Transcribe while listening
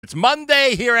It's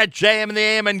Monday here at JM and the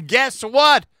AM, and guess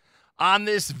what? On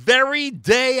this very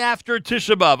day after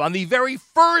Tisha B'Av, on the very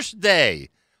first day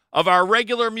of our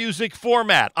regular music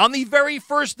format, on the very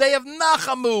first day of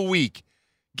Nachamu week,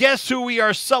 guess who we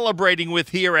are celebrating with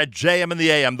here at JM and the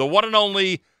AM? The one and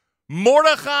only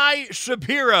Mordechai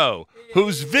Shapiro,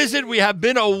 whose visit we have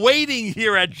been awaiting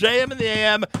here at JM and the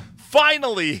AM.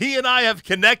 Finally, he and I have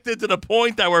connected to the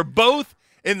point that we're both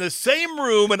in the same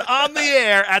room and on the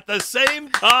air at the same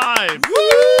time.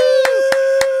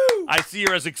 Woo! I see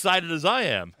you're as excited as I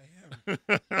am. I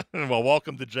am. Well,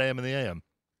 welcome to JM and the AM.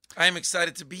 I am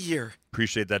excited to be here.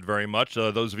 Appreciate that very much.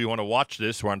 Those of you who want to watch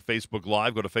this, we're on Facebook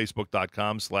Live. Go to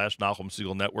facebook.com/Nachum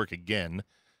Segal Network. Again,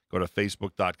 go to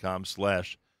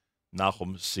facebook.com/Nachum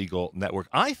Segal Network.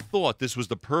 I thought this was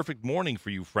the perfect morning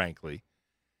for you, frankly,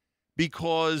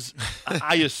 because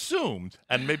I assumed,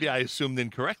 and maybe I assumed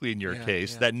incorrectly in your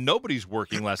case, that nobody's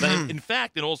working last night. In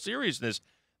fact, in all seriousness,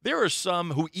 there are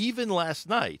some who even last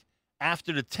night,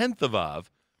 after the 10th of Av,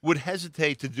 would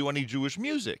hesitate to do any Jewish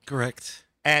music. Correct.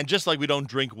 And just like we don't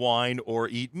drink wine or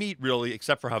eat meat, really,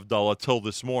 except for Havdalah, till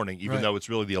this morning, even though it's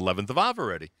really the 11th of Av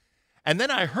already. And then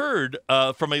I heard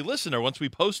from a listener, once we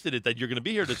posted it, that you're going to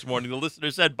be here this morning, the listener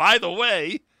said, by the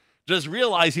way, just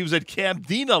realized he was at Camp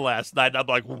Dina last night. And I'm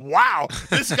like, wow,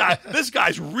 this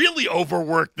guy's really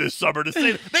overworked this summer. To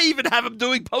say they even have him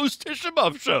doing post-Tisha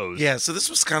B'Av shows. Yeah, so this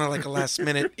was kind of like a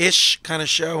last-minute-ish kind of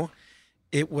show.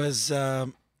 It was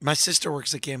my sister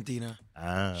works at Camp Dina.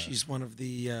 She's one of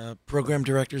the program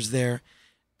directors there,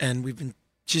 and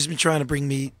she's been trying to bring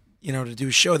me, to do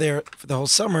a show there for the whole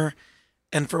summer,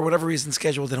 and for whatever reason,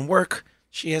 schedule didn't work.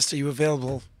 She asked, "Are you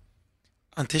available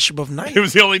on Tisha B'Av night?" It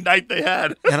was the only night they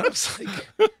had. And I was like,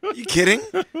 "Are you kidding?"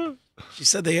 She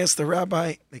said they asked the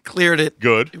rabbi. They cleared it.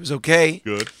 Good. It was okay.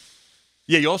 Good.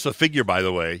 Yeah, you also figure, by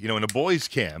the way, in a boys'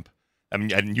 camp,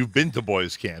 and you've been to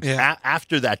boys' camps,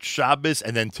 after that Shabbos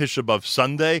and then Tisha B'Av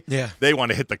Sunday, they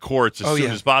want to hit the courts as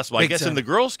soon as possible. I guess in the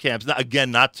girls' camps,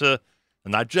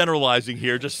 I'm not generalizing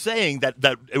here, just saying that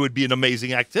it would be an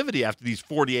amazing activity after these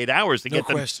 48 hours to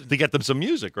get them some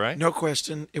music, right? No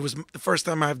question. It was the first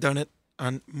time I've done it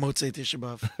on Motzei Tisha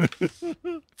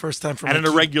B'Av. First time for and in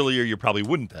a regular year, you probably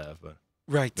wouldn't have, but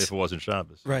if it wasn't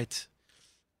Shabbos. Right.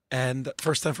 And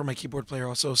first time for my keyboard player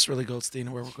also, Srilly Goldstein,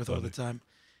 who I work with all the time.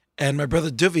 And my brother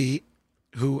Duvi,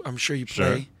 who I'm sure you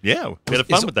play. Yeah, we had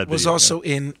fun with that video. Was also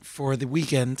in for the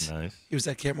weekend. Nice. He was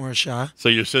at Camp Morashah. So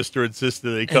your sister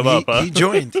insisted they come up, huh? He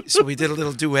joined. So we did a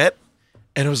little duet,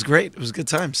 and it was great. It was good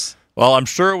times. Well, I'm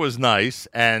sure it was nice.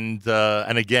 And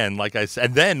again, like I said,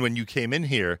 and then when you came in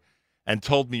here and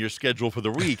told me your schedule for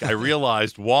the week, I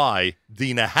realized why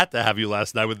Dina had to have you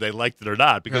last night, whether they liked it or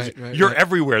not, because you're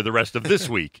everywhere the rest of this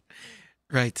week.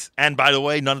 Right. And by the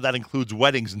way, none of that includes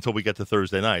weddings until we get to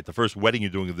Thursday night. The first wedding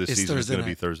you're doing of this season is going to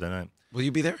be Thursday night. Will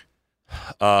you be there?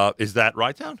 Is that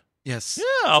Right Town? Yes.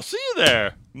 Yeah, I'll see you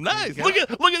there. Nice. Look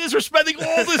at this. We're spending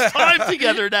all this time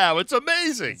together now. It's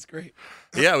amazing. It's great.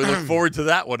 Yeah, we look forward to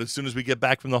that one as soon as we get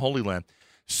back from the Holy Land.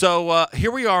 So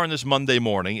here we are on this Monday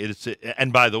morning.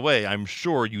 And by the way, I'm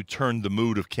sure you turned the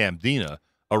mood of Camp Dina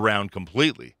around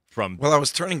completely. Well, I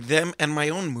was turning them and my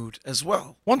own mood as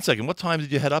well. 1 second. What time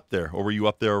did you head up there? Or were you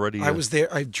up there already? I was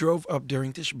there. I drove up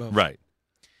during Tisha B'Av. Right.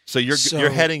 So you're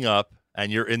heading up,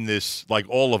 and you're in this, like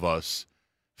all of us,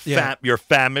 you're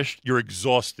famished, you're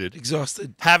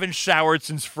exhausted. Haven't showered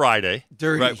since Friday.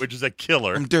 Dirty. Right, which is a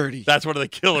killer. I'm dirty. That's one of the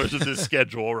killers of this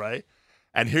schedule, right?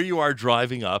 And here you are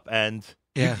driving up, and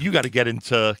you got to get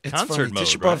into concert mode,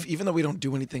 Tisha B'Av, even though we don't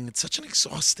do anything, it's such an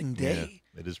exhausting day.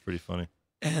 Yeah, it is pretty funny.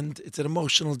 And it's an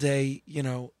emotional day.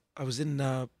 I was in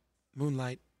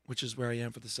Moonlight, which is where I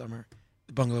am for the summer,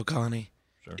 the bungalow colony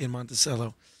in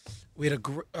Monticello. We had I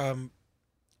don't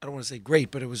want to say great,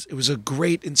 but it was a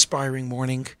great, inspiring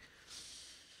morning.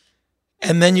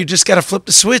 And then you just got to flip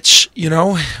the switch,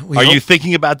 Are you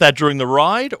thinking about that during the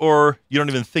ride, or you don't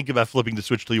even think about flipping the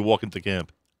switch till you walk into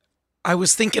camp? I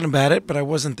was thinking about it, but I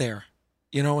wasn't there,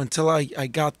 until I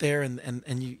got there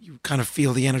and you kind of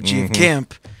feel the energy of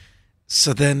camp.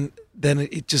 So then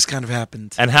it just kind of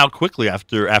happened. And how quickly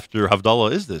after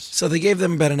Havdalah is this? So they gave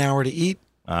them about an hour to eat.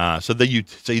 So you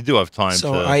do have time.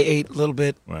 So I ate a little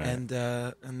bit, and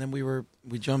then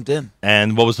we jumped in.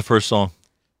 And what was the first song?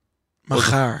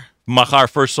 Machar. Machar,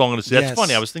 first song on the set. That's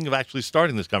funny. I was thinking of actually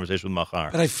starting this conversation with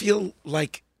Machar. But I feel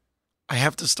like I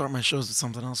have to start my shows with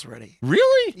something else already.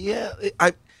 Really? Yeah.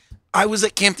 I was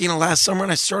at Camp Dina last summer,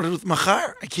 and I started with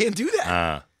Machar. I can't do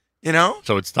that.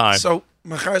 So it's time. So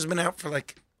Machar's been out for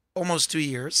like almost 2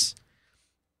 years.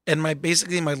 And my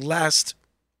last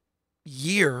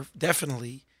year,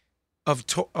 definitely,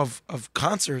 of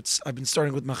concerts, I've been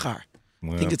starting with Machar.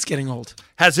 I think it's getting old.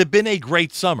 Has it been a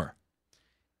great summer?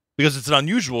 Because it's an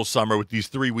unusual summer with these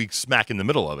 3 weeks smack in the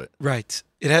middle of it. Right.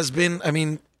 It has been, I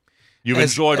mean, You've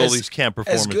enjoyed all these camp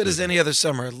performances. as good as any other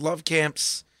summer. I love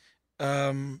camps.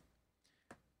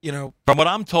 You know, From what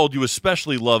I'm told, you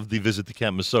especially love the visit to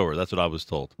Camp Mesorah. That's what I was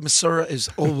told. Mesorah is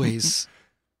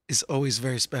always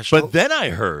very special. But then I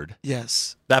heard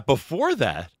yes, that before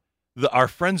that, our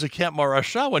friends at Camp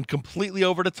Marasha went completely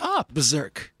over the top.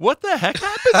 berserk. What the heck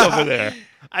happened over there?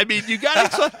 I mean, you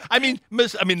got. I mean,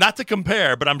 not to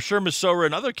compare, but I'm sure Mesorah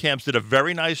and other camps did a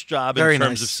very nice job in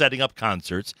terms of setting up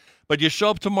concerts. But you show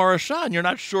up to Marasha and you're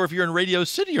not sure if you're in Radio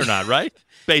City or not, right?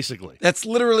 Basically, that's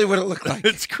literally what it looked like.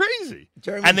 It's crazy.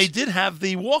 And they did have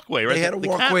the walkway, right? They had a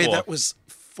walkway that was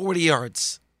 40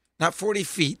 yards, not 40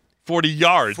 feet. 40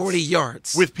 yards. 40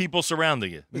 yards. With people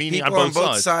surrounding it, meaning people on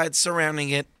both sides surrounding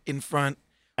it in front.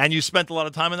 And you spent a lot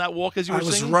of time in that walk as you were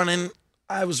singing?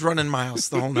 I was running miles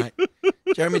the whole night.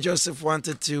 Jeremy Joseph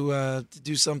wanted to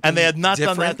do something And they had not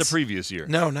different. done that the previous year.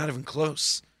 No, not even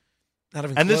close. Not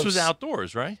even and close. This was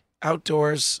outdoors, right?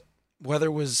 Outdoors.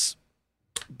 Weather was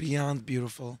beyond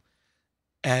beautiful.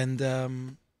 And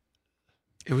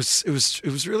it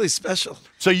was really special.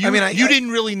 So you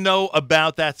didn't really know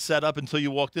about that setup until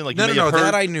you walked in? Like no,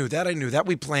 that I knew. That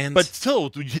we planned. But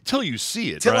till you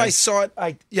see it, till right? I saw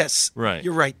it, yes. Right.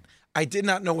 You're right. I did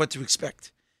not know what to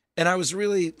expect. And I was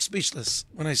really speechless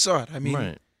when I saw it. I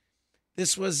mean,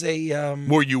 this was a...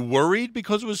 Were you worried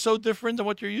because it was so different than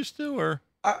what you're used to, or...?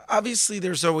 Obviously,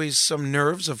 there's always some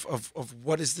nerves of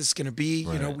what is this going to be.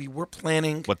 Right. You know, we were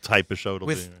planning... What type of show it'll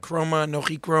with be. With Chroma,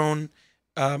 Nochi Kron,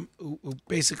 who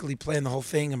basically planned the whole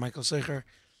thing, and Michael Secher.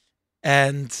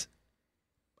 And,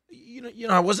 you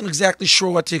know, I wasn't exactly sure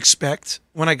what to expect.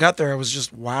 When I got there, I was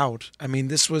just wowed. I mean,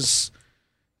 this was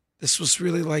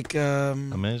really like...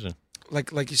 amazing.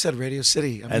 Like you said, Radio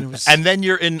City. I mean, it was, and then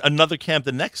you're in another camp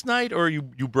the next night, or you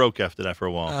broke after that for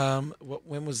a while?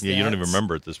 When was that? Yeah, you don't even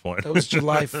remember at this point. That was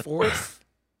July 4th.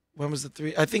 When was the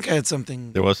 3? I think I had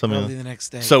something. There was something early the next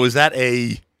day. So is that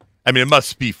I mean, it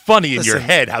must be funny in your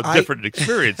head how different an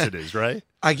experience it is, right?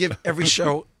 I give every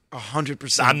show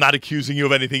 100%. I'm not accusing you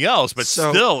of anything else, but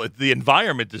still, the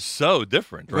environment is so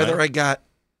different, right? Whether I got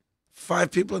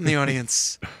 5 people in the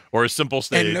audience or a simple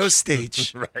stage and no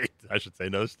stage, right? I should say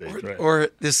no stage, right? Or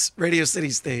this Radio City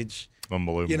stage.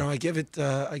 Unbelievable. You know, I give it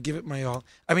my all.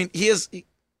 I mean,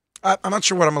 I'm not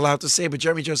sure what I'm allowed to say, but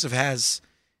Jeremy Joseph has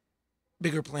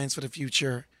bigger plans for the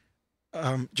future.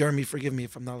 Jeremy, forgive me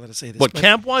if I'm not allowed to say this. What,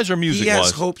 camp-wise or music-wise? He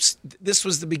has hopes. This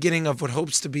was the beginning of what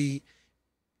hopes to be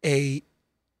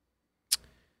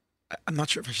I'm not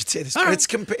sure if I should say this, but it's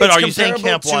But are you saying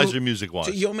camp-wise or music-wise?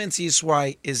 To Yom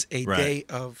NCSY is a day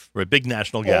of big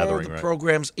national gathering, all the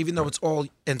programs, even though it's all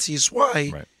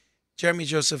NCSY. Right. Jeremy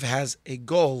Joseph has a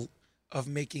goal of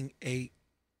making a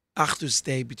Achdus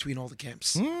Day between all the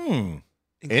camps, including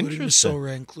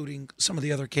Mesorah, including some of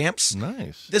the other camps.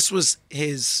 Nice. This was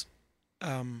his,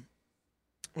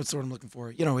 what's the word I'm looking for?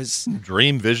 You know, his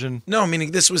dream, vision. No,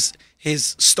 meaning this was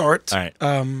his start. All right.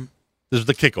 This is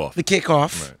the kickoff. The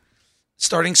kickoff. Right.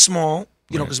 Starting small,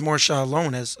 you know, because Marasha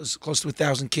alone has close to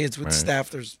 1,000 kids with staff.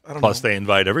 There's Plus they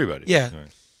invite everybody. Yeah. Right.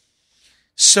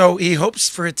 So he hopes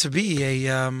for it to be a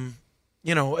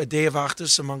day of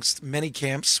Achdus amongst many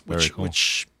camps,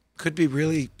 which could be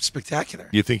really spectacular.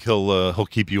 You think he'll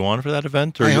keep you on for that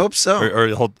event? Or I hope so. Or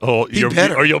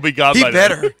you'll be gone by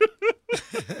better.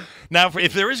 Now,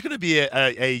 if there is going to be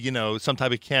a some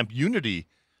type of camp unity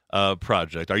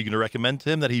project, are you going to recommend to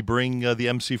him that he bring the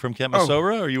MC from Camp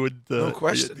Mesorah, or you would? No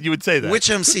question. You would say that. Which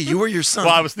MC? You or your son?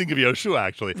 Well, I was thinking of Yoshua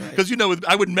actually, because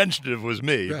I wouldn't mention it if it was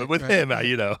me, but with him,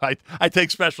 I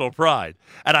take special pride,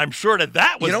 and I'm sure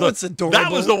that was what's adorable? That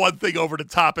was the one thing over the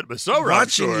top at Mesorah.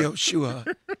 Watching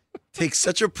Yoshua take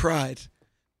such a pride,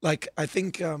 like I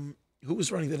think who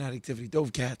was running the night activity,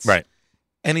 Dove Katz, right?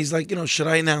 And he's like, should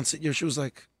I announce it? Yoshua's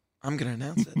like, I'm going to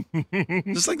announce it,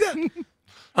 just like that.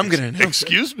 I'm going to announce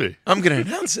Excuse me. I'm going to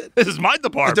announce it. This is my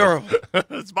department. Adorable.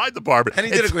 It's my department. And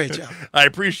he did a great job. I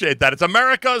appreciate that. It's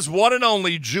America's one and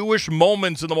only Jewish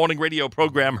Moments in the Morning radio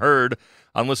program, heard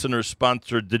on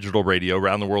listeners-sponsored digital radio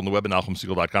around the world on the web at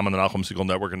NachumSegal.com, on the Nachum Segal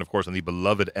Network, and, of course, on the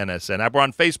beloved NSN app. We're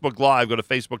on Facebook Live. Go to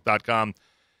Facebook.com/Nachum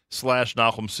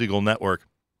Segal Network.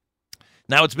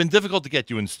 Now, it's been difficult to get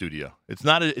you in studio. This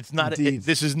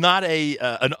is not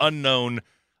an unknown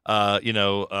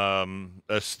a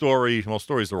story. Well,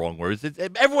 story is the wrong word.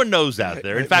 Everyone knows out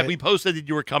there. In fact, we posted that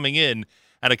you were coming in,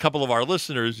 and a couple of our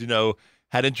listeners,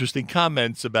 had interesting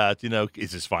comments about,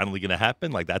 is this finally going to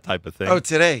happen? Like that type of thing. Oh,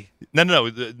 today? No.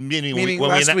 Meaning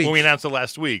last week. when we announced it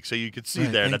last week. So you could see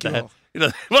Right, there thank that you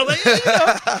all. well,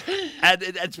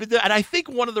 and I think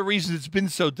one of the reasons it's been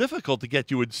so difficult to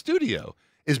get you in studio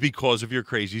is because of your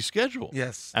crazy schedule.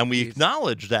 Yes. And we indeed.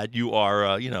 acknowledge that you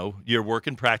are, you're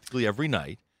working practically every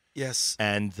night. Yes.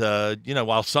 And,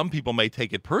 while some people may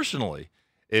take it personally,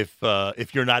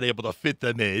 if you're not able to fit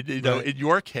them in, Right. in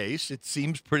your case, it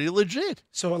seems pretty legit.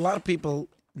 So a lot of people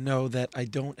know that I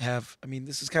don't have, I mean,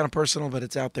 this is kind of personal, but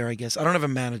it's out there, I guess. I don't have a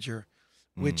manager,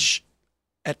 which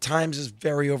at times is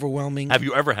very overwhelming. Have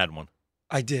you ever had one?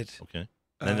 I did. Okay.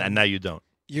 And now you don't.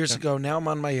 Years ago. Now I'm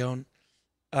on my own.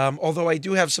 Although I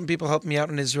do have some people help me out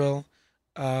in Israel.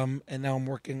 And now I'm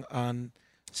working on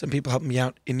some people helping me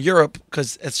out in Europe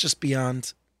because it's just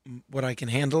beyond what I can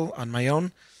handle on my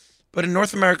own. But in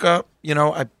North America,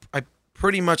 I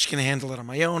pretty much can handle it on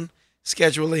my own.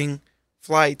 Scheduling,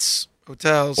 flights,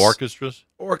 hotels,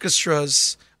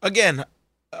 orchestras. Again,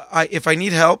 if I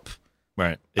need help,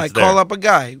 right, I call up a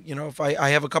guy. If I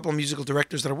have a couple of musical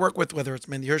directors that I work with, whether it's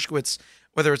Mendy Hershkowitz,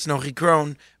 whether it's Nochi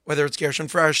Krohn, whether it's Gershon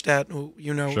Freistadt, who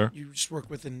Sure. you just work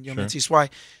with in Yom Sure. Tziswai,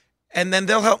 and then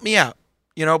they'll help me out.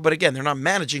 But again, they're not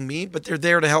managing me, but they're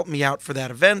there to help me out for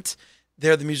that event.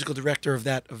 They're the musical director of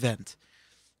that event.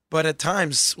 But at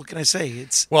times, what can I say?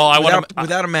 It's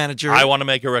without a manager. I want to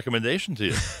make a recommendation to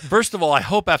you. First of all, I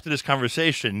hope after this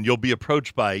conversation you'll be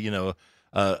approached by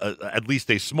at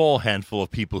least a small handful of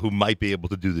people who might be able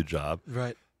to do the job.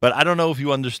 Right. But I don't know if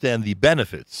you understand the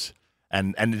benefits,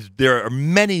 and there are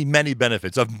many, many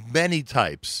benefits of many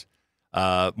types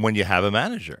when you have a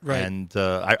manager. Right. And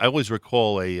I always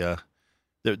recall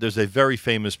there's a very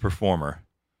famous performer,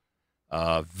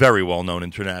 very well known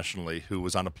internationally, who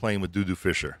was on a plane with Dudu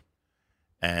Fisher.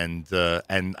 And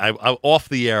I off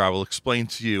the air, I will explain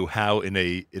to you how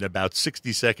in about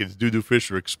 60 seconds, Dudu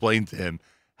Fisher explained to him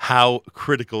how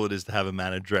critical it is to have a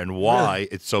manager and why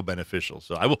it's so beneficial.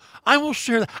 So I will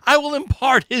share that. I will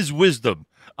impart his wisdom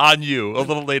on you a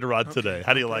little later on today.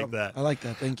 How do you like that? I like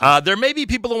that. Thank you. There may be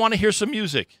people that want to hear some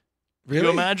music. Really? Could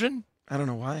you imagine? I don't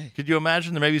know why. Could you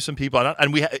imagine? There may be some people,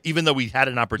 and even though we had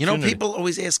an opportunity. People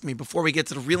always ask me before we get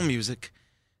to the real music,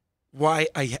 why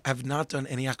I have not done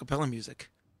any a cappella music.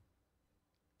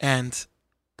 And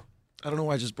I don't know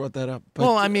why I just brought that up. But,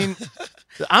 well, I mean,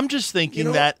 I'm just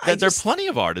thinking that there are plenty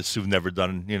of artists who've never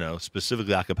done,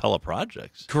 specifically a cappella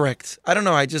projects. Correct. I don't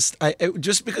know. I just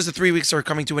because the 3 weeks are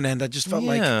coming to an end, I just felt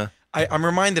like I'm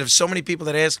reminded of so many people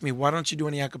that ask me, why don't you do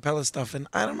any a cappella stuff? And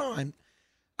I don't know.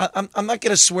 I'm not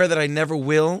going to swear that I never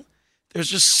will. There's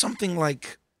just something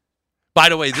like. By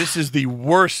the way, this is the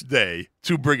worst day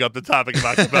to bring up the topic of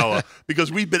a cappella because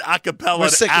we've been a cappella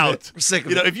out. We're sick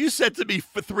of it. If you said to me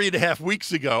 3.5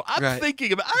 weeks ago, I'm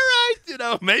thinking about, all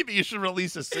right, maybe you should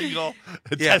release a single,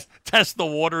 test the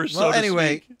waters. Well, so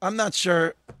anyway, to speak. I'm not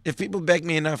sure if people beg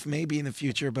me enough, maybe in the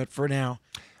future, but for now,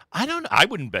 I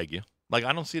wouldn't beg you. Like,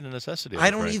 I don't see the necessity. I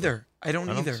don't either. I don't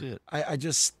either. See it. I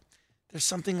just. There's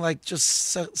something like just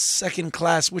second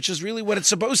class, which is really what it's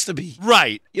supposed to be,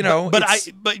 right? But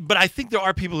I think there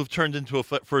are people who've turned into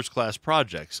first class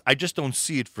projects. I just don't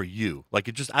see it for you. Like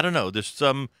I don't know. There's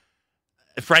some.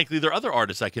 Frankly, there are other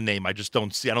artists I can name. I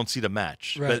don't see the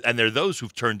match. Right. And there are those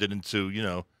who've turned it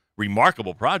into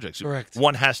remarkable projects. Correct.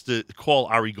 One has to call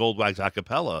Ari Goldwag's a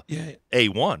cappella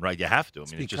A1, right? You have to.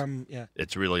 I mean,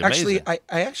 it's really amazing. Actually,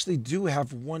 I actually do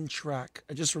have one track.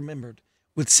 I just remembered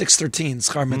with 613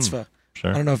 Schar Mitzvah. Sure.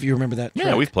 I don't know if you remember that. Yeah,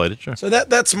 track. we've played it. Sure. So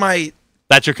that's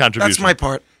your contribution. That's my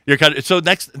part. So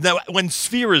when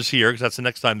Sphere is here, because that's the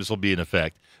next time this will be in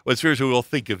effect. When Sphere is here, we'll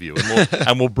think of you,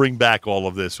 and we'll bring back all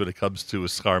of this when it comes to a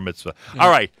Schar Mitzvah. Yeah. All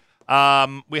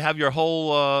right, we have your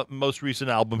whole most recent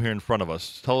album here in front of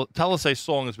us. Tell us a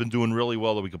song that's been doing really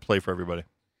well that we could play for everybody.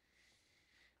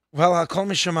 Well, Kol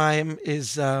Mishamayim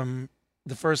is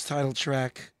the first title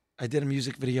track. I did a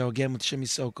music video again with Shimi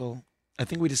Sokol. I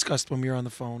think we discussed when we were on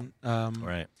the phone.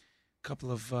 Right. A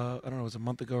couple of, I don't know, it was a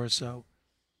month ago or so.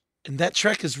 And that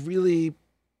track is really,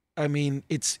 I mean,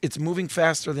 it's moving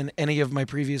faster than any of my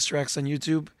previous tracks on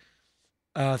YouTube.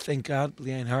 Thank God,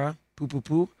 Bli Ayin Hara, Poo Poo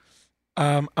Poo.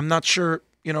 I'm not sure,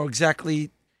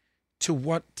 exactly to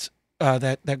what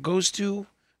that goes to,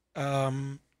 but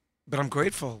I'm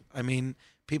grateful. I mean,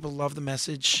 people love the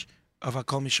message of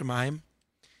Hakol Mishamayim.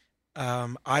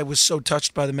 I was so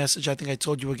touched by the message. I think I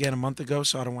told you again a month ago,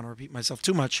 so I don't want to repeat myself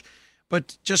too much.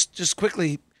 But just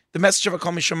quickly, the message of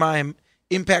Hakol Mishamayim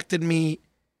impacted me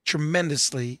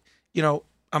tremendously.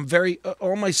 I'm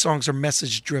all my songs are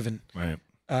message driven. Right.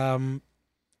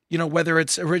 Whether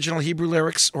it's original Hebrew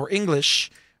lyrics or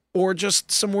English or just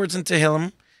some words in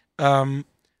Tehillim.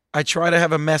 I try to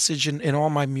have a message in all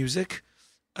my music.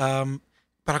 But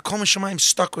Hakol Mishamayim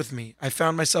stuck with me. I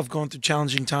found myself going through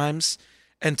challenging times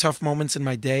and tough moments in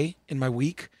my day, in my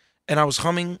week, and I was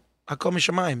humming Hakol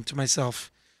Mishamayim to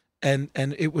myself, and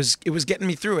it was getting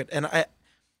me through it. And I,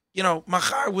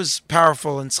 Machar was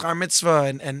powerful, and Schar Mitzvah,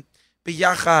 and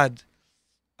B'Yachad,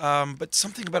 but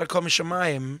something about Hakol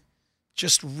Mishamayim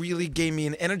just really gave me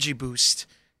an energy boost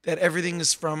that everything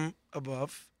is from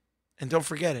above, and don't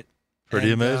forget it.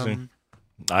 Pretty amazing.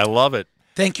 I love it.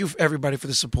 Thank you everybody for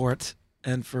the support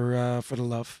and for the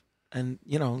love. And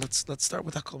let's start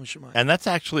with Hakol Mishamayim. And that's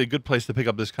actually a good place to pick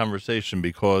up this conversation,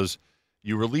 because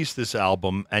you released this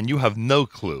album and you have no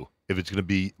clue if it's going to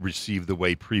be received the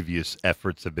way previous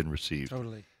efforts have been received.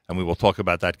 Totally. And we will talk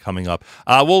about that coming up.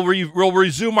 We'll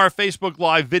resume our Facebook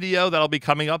Live video. That'll be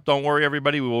coming up. Don't worry,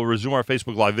 everybody. We will resume our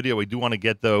Facebook Live video. We do want to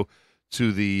get, though,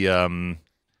 to the Hakol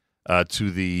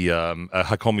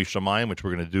Mishamayim, which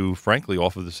we're going to do, frankly,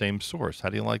 off of the same source. How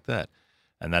do you like that?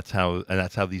 And that's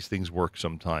how these things work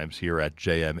sometimes here at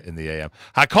JM in the AM.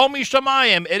 Hakol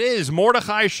Mishamayim. It is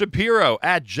Mordechai Shapiro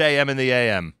at JM in the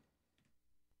AM.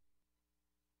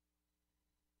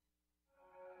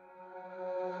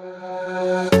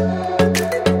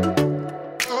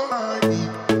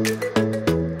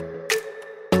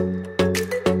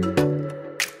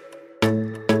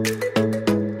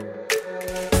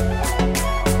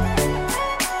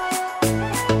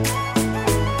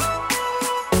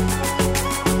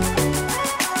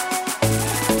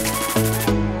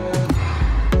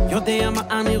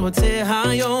 אני רוצה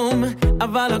היום,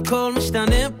 אבל הכל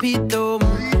משתנה פתאום,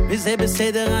 וזה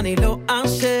בסדר, אני לא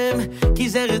אשם, כי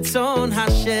זה רצון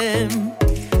השם.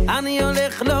 אני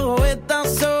הולך, לא רואה את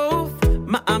הסוף,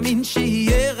 מאמין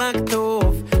שיהיה רק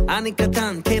טוב. אני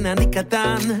קטן, כן אני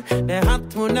קטן,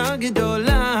 והתמונה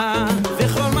גדולה,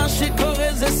 וכל מה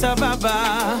שקורה זה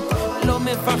סבבה, לא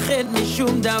מפחד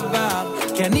משום דבר,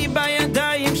 כי אני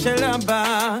בידיים של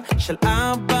אבא, של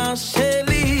אבא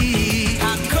שלי.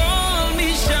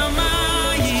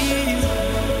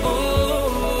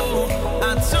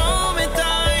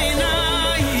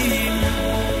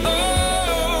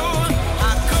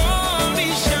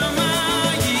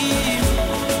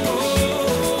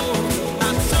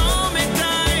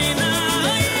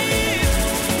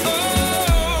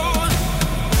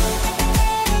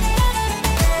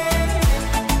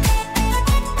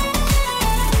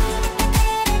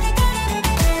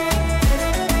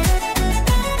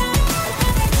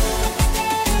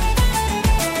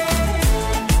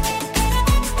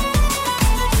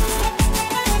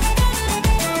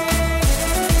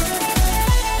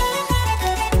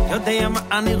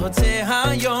 אני רוצה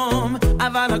היום,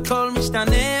 אבל הכל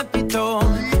משתנה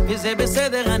פתאום, וזה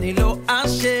בסדר, אני לא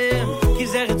אשם, כי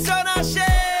זה רצון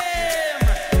השם.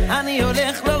 אני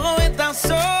הולך, לא רואה את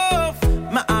הסוף,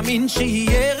 מאמין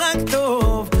שיהיה רק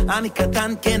טוב. אני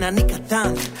קטן, כן אני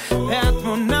קטן,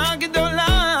 והתמונה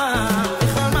גדולה,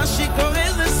 וכל מה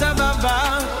שקורה זה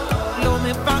סבבה, לא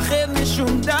מפחד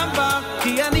משום דבר,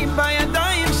 כי אני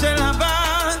בידיים של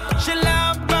אבא, של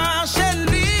אבא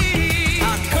שלי.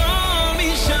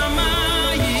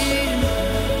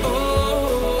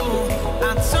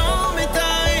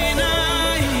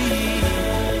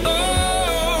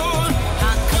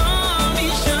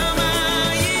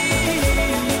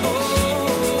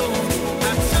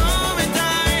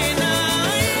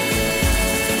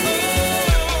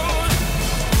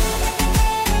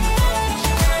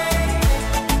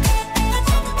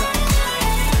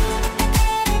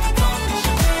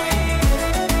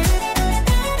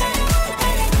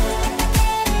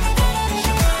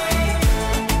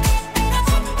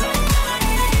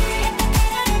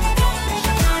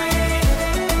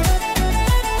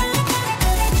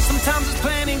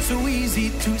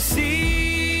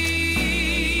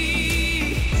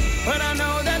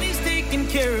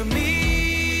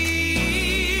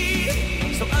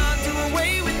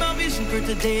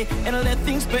 And I let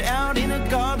things play out in a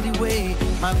godly way.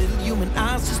 My little human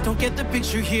eyes just don't get the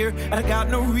picture here. I got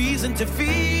no reason to fear.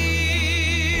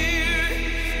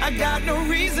 I got no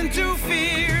reason to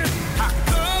fear.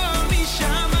 Hakol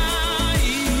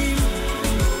Mishamayim,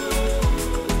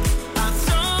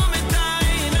 Atzom et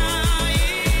Einayim.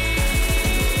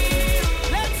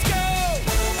 Let's go.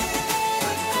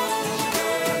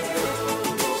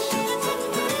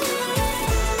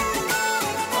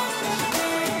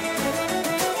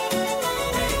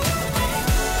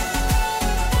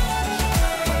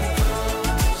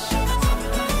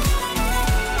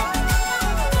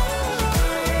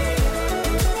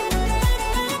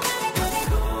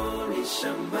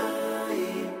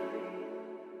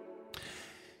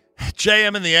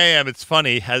 JM in the AM, it's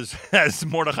funny, as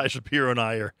Mordechai Shapiro and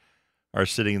I are are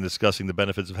sitting and discussing the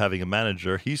benefits of having a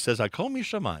manager, he says, "Hakol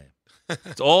mishamayim."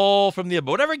 It's all from the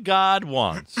above. Whatever God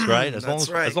wants, right? As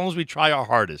long as we try our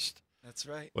hardest. That's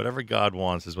right. Whatever God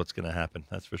wants is what's going to happen.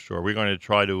 That's for sure. We're going to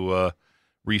try to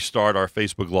restart our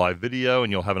Facebook Live video,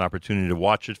 and you'll have an opportunity to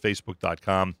watch it.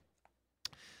 Facebook.com/Nachum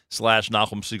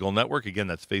Segal Network. Again,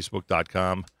 that's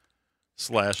Facebook.com/Nachum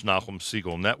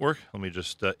Segal Network. Let me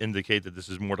just indicate that this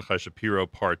is Mordechai Shapiro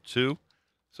Part 2,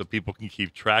 so people can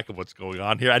keep track of what's going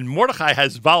on here. And Mordechai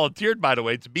has volunteered, by the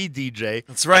way, to be DJ.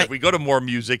 That's right. And if we go to more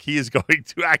music, he is going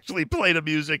to actually play the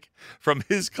music from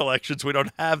his collection, so we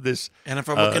don't have this. And if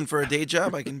I'm looking for a day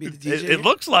job, I can be the DJ. It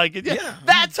looks like it. Yeah.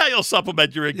 That's how you'll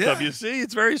supplement your income, Yeah. you see?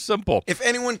 It's very simple. If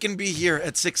anyone can be here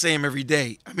at 6 a.m. every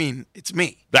day, I mean, it's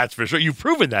me. That's for sure. You've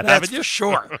proven that, That's haven't you? for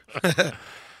sure.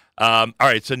 All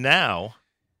right, so now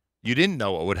you didn't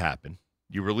know what would happen.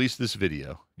 You released this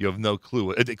video. You have no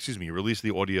clue. You released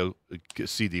the audio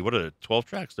CD. What are it, 12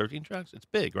 tracks, 13 tracks? It's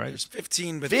big, right? There's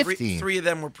 15, but 15. Three of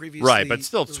them were previously Right, but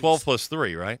still released. 12 plus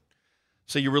 3, right?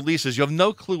 So you release this. You have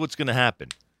no clue what's going to happen.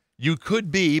 You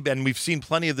could be, and we've seen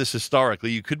plenty of this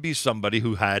historically, you could be somebody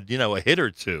who had, a hit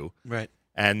or two, Right.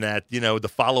 and that,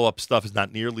 the follow-up stuff is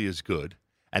not nearly as good.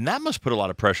 And that must put a lot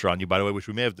of pressure on you, by the way, which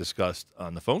we may have discussed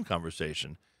on the phone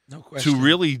conversation. No question. To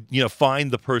really,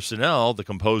 find the personnel, the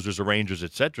composers, arrangers,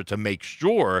 etc., to make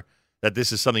sure that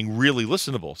this is something really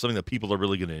listenable, something that people are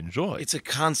really going to enjoy. It's a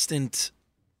constant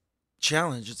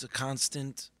challenge. It's a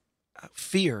constant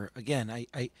fear. Again,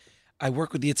 I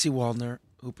work with Yitzi Waldner,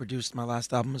 who produced my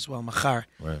last album as well, Machar.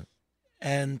 Right.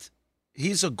 And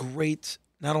he's a great,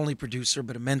 not only producer,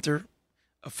 but a mentor,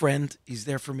 a friend. He's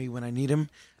there for me when I need him.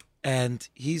 And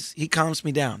he calms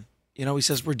me down. He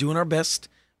says, we're doing our best.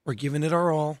 We're giving it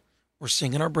our all. We're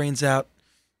singing our brains out.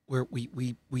 We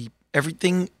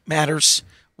everything matters.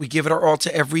 We give it our all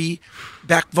to every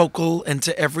back vocal and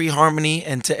to every harmony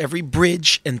and to every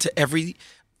bridge and to every,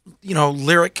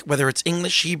 lyric, whether it's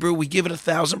English, Hebrew. We give it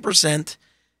 1,000%,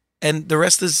 and the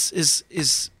rest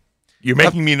is. You're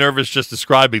making me nervous just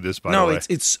describing this. By the way, no,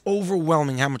 it's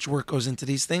overwhelming how much work goes into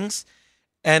these things,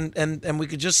 and we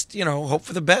could just hope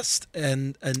for the best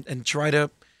and try to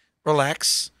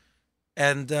relax.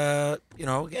 And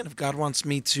again, if God wants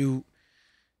me to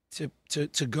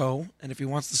go, and if He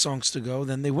wants the songs to go,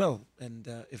 then they will.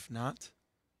 And if not,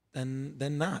 then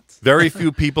not. Very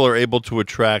few people are able to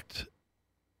attract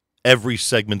every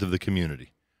segment of the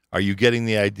community. Are you getting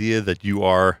the idea that you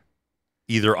are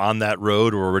either on that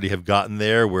road or already have gotten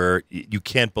there, where you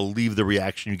can't believe the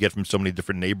reaction you get from so many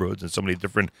different neighborhoods and so many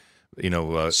different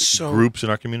groups in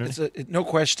our community? No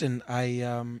question.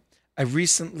 I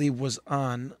recently was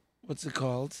on. What's it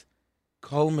called?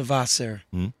 Kol Mevaser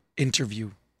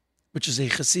interview, which is a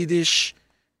Hasidish.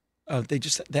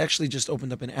 They actually just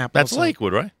opened up an app. That's also.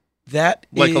 Lakewood, right? That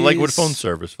like is, a Lakewood phone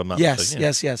service, if I'm not mistaken.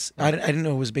 Yes. I didn't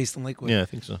know it was based in Lakewood. Yeah, I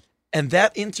think so. And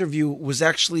that interview was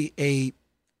actually a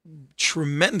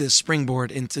tremendous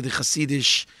springboard into the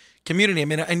Hasidish community. I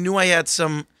mean, I knew I had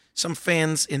some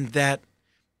fans in that,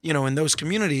 in those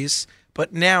communities,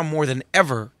 but now more than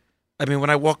ever. I mean,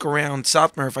 when I walk around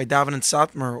Satmar, if I daven in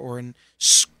Satmar or in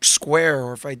Square,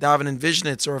 or if I daven in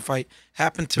Vishnitz, or if I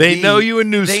happen to They know you in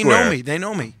New They Square. They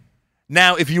know me.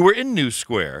 Now, if you were in New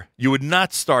Square, you would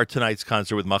not start tonight's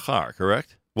concert with Machar,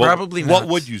 correct? Probably not. What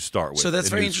would you start with? So that's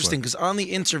in very New interesting, because on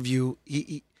the interview,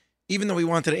 he, even though he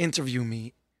wanted to interview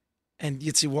me, and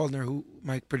Yitzi Waldner, who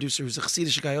my producer, who's a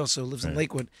Chassidish guy also, lives in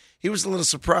Lakewood, he was a little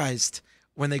surprised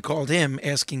when they called him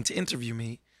asking to interview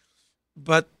me.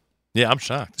 But yeah, I'm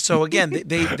shocked. so again,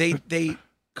 they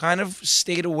kind of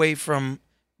stayed away from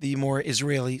the more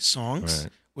Israeli songs,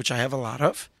 Right. which I have a lot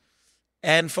of,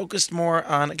 and focused more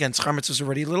on, again, Schar Mitzvah is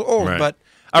already a little old, Right. but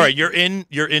All right, you're in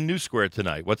New Square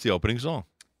tonight. What's the opening song?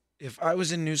 if I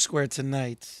was in New Square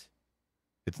tonight,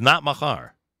 It's not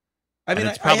Machar. I mean, And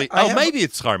it's probably I have, maybe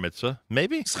it's Schar Mitzvah.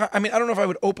 Maybe. I mean, I don't know if I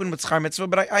would open with Schar Mitzvah,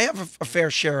 but I have a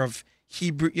fair share of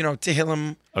Hebrew,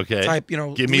 Tehillim Okay. type,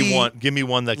 Give me Lee, one. Give me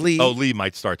one that. Lee. Lee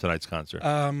might start tonight's concert.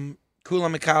 Kula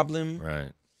Mekablim,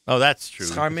 Right. Oh, that's true. Schar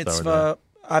We can start with Mitzvah.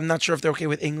 I'm not sure if they're okay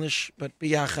with English, but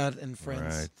Biyachad and that.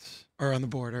 Friends are on the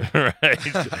border. Right.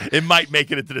 It might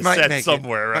make it into the Might set make it.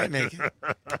 somewhere, right? Might make it.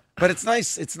 But it's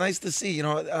nice. It's nice to see.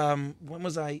 When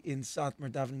was I in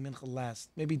Satmar davening Mincha last?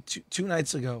 Maybe two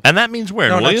nights ago. And that means where?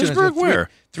 No, In not 2 nights ago. Williamsburg? Where?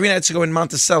 Three nights ago in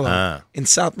Monticello. Ah. In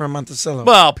Satmar, Monticello.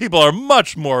 Well, people are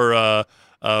much more,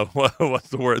 what's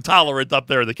the word? Tolerant up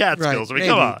there in the Catskills. Right.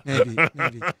 I mean, come on.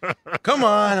 Maybe. Come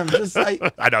on. I'm just I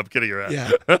know, I'm kidding around.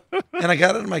 yeah. And I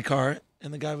got out of my car,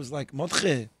 and the guy was like,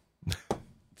 Motche,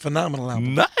 Phenomenal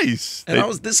album. Nice. And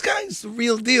this guy's the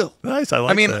real deal. Nice. I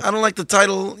like that. I don't like the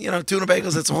title, tuna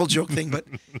bagels. That's a whole joke thing. But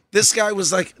this guy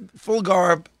was like full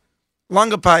garb,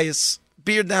 longa pious,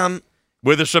 beard down.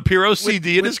 With a Shapiro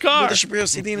CD in his car. With a Shapiro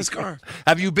CD in his car.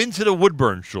 Have you been to the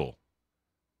Woodburn Shul?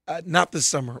 Not this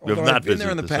summer. You have Although not I've been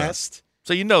there in the visited this past.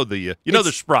 So you know the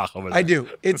sprach over there. I do.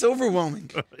 It's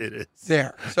overwhelming. It is.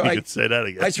 There. So You could say that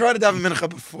again. I try to daven mincha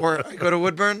before I go to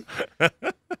Woodburn.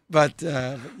 But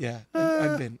yeah,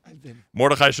 I've been.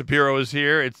 Mordechai Shapiro is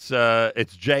here. It's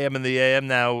JM in the AM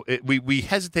now. We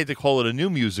hesitate to call it a new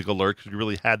music alert because we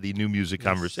really had the new music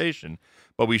conversation,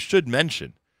 but we should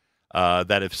mention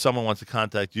that if someone wants to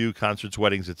contact you, concerts,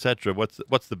 weddings, etc.,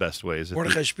 what's the best way? Is it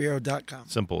MordechaiShapiro.com.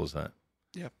 simple as that?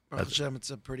 Yep. Baruch Hashem, it's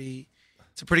a pretty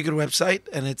good website,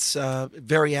 and it's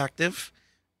very active,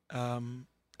 and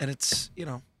it's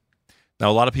Now,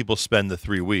 a lot of people spend the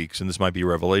 3 weeks, and this might be a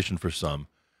revelation for some,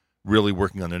 really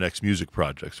working on their next music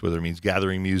projects, whether it means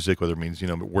gathering music, whether it means,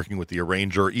 working with the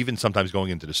arranger, even sometimes going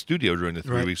into the studio during the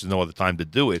 3 weeks. There's no other time to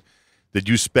do it. Did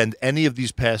you spend any of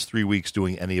these past 3 weeks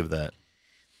doing any of that?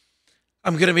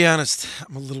 I'm going to be honest.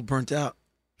 I'm a little burnt out.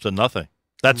 So nothing.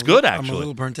 That's good, actually. I'm a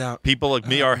little burnt out. People like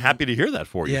me are happy to hear that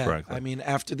for you, frankly. I mean,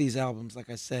 after these albums, like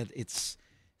I said, it's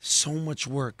so much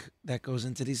work that goes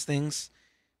into these things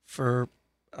for,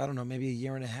 I don't know, maybe a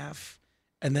year and a half.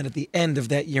 And then at the end of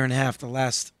that year and a half, the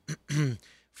last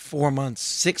 4 months,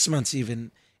 6 months even,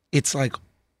 it's like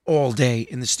all day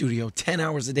in the studio, 10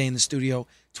 hours a day in the studio,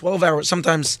 12 hours.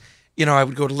 Sometimes, I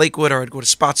would go to Lakewood or I'd go to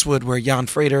Spotswood where Jan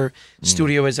Frater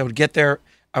studio is. I would get there.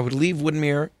 I would leave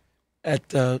Woodmere at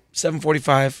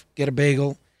 7:45, get a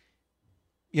bagel,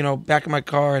 back in my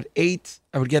car at 8.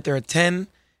 I would get there at 10,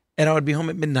 and I would be home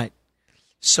at midnight.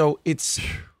 So it's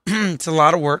it's a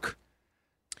lot of work.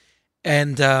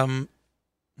 And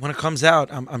when it comes out,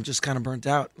 I'm just kind of burnt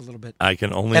out a little bit. I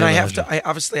can only and imagine. I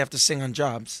obviously have to sing on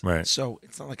jobs. Right. So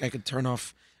it's not like I could turn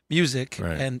off music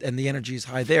Right. and the energy is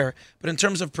high there. But in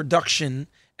terms of production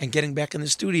and getting back in the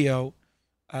studio,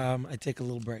 I take a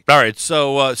little break. All right,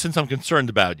 so since I'm concerned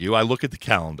about you, I look at the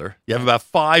calendar. You have about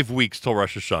 5 weeks till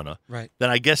Rosh Hashanah. Right. Then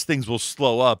I guess things will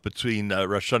slow up between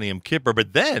Rosh Hashanah and Yom Kippur.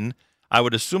 But then I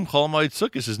would assume Chol Hamoed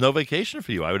Sukkos is no vacation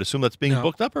for you. I would assume that's being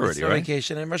booked up already, it's no right?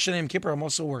 vacation. And Rosh Hashanah and Yom Kippur, I'm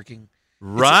also working.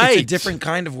 Right. It's a different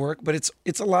kind of work, but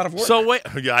it's a lot of work. So wait,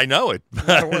 yeah, I know it.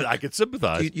 lot of work. I could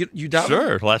sympathize. You daven?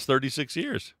 Sure, the last 36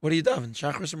 years. What do you daven?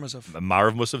 Shachris or Musaf?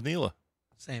 Marav Musaf Nila.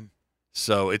 Same.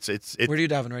 So it's Where do you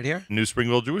daven? Right here? New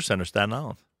Springville Jewish Center, Staten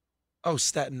Island. Oh,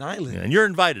 Staten Island. Yeah, and you're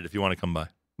invited if you want to come by.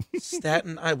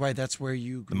 Staten Island. Why? That's where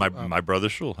you grew up. My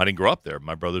brother's shul. I didn't grow up there.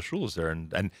 My brother's shul is there,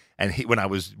 and he, when I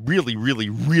was really, really,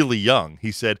 really young,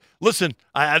 he said, "Listen,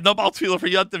 I have no Baltfila for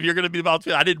Yontif. You're going to be the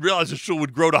Baltfila." I didn't realize the shul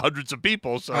would grow to hundreds of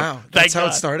people. So wow, that's how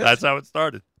God. it started. That's how it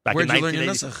started. Back Where'd in you learn your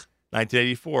nusach?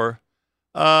 1984.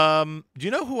 Do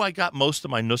you know who I got most of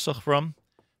my nusach from?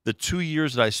 The 2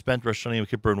 years that I spent Rosh Hashanah Yom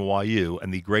Kippur in YU,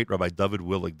 and the great Rabbi David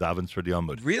Willig davens for the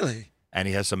Amud. Really? And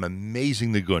he has some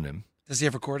amazing nigunim. Does he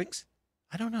have recordings?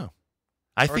 I don't know.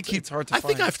 It's hard to I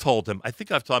think find. I've told him.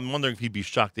 I'm wondering if he'd be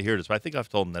shocked to hear this, but I think I've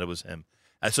told him that it was him.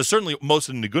 So certainly most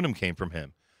of the nigunim came from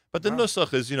him. But the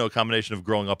nusach is, a combination of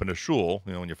growing up in a shul,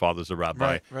 when your father's a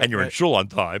rabbi, Right, and you're in right. shul on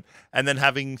time, and then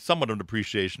having somewhat of an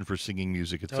appreciation for singing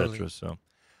music, etc. Totally. So,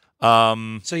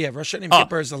 So yeah, Rosh Hashanah Yom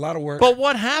Kippur is a lot of work. but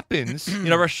what happens?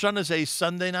 Rosh Hashanah is a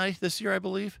Sunday night this year, I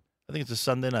believe. I think it's a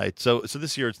Sunday night. So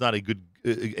this year it's not a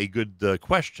good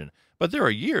question. But there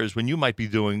are years when you might be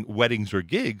doing weddings or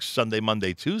gigs Sunday,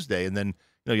 Monday, Tuesday, and then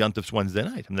Yom Tov's Wednesday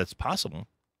night. I mean, that's possible.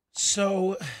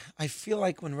 So I feel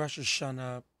like when Rosh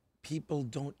Hashanah, people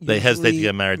don't They hesitate to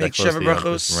get married that make close to Sheva Yom Tov.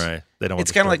 Brachos. Right. They don't. Want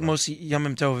It's to kind of like start most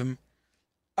Yomim Tovim.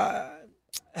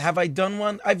 Have I done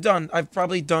one? I've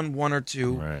probably done one or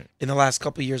two Right. in the last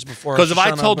couple of years before. Because if Rosh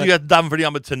I Hashanah, told you but- you had to daven for the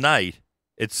Yom Tov tonight,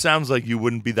 it sounds like you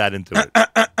wouldn't be that into it.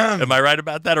 Am I right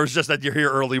about that, or it's just that you're here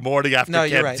early morning after No,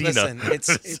 Camp you're right. Tina? Listen,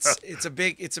 it's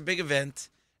a big event,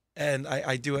 and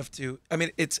I do have to. I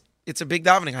mean, it's a big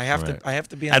davening. I have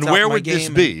to be on And top where of my would this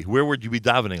game. be? Where would you be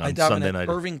davening I on daven Sunday at night?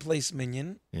 Irving Place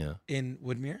Minyan Yeah. in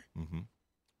Woodmere. Mm-hmm.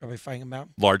 Rabbi Feigenbaum.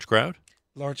 Large crowd,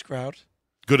 Large crowd.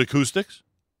 good acoustics.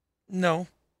 No.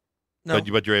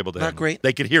 But you're able to. Not handle it. great.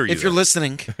 They could hear you If you're though.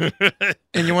 listening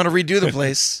and you want to redo the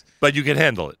place, But you can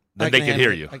handle it. Then they can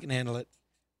hear you. I can handle it.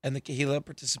 And the Kahila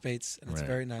participates, and it's Right.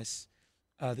 very nice.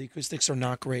 The acoustics are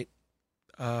not great,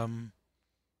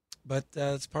 but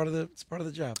it's part of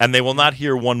the job. And they will not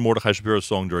hear one Mordechai Shapiro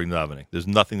song during the davening. There's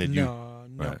nothing that you. No.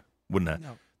 Right. Wouldn't that?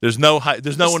 No. There's no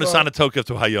Unisana song- Tokef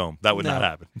to Hayom. That would not No.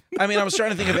 happen. I mean, I was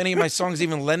trying to think if any of my songs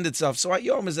even lend itself. So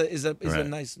Yom is a Right.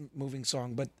 nice moving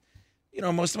song, but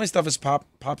most of my stuff is pop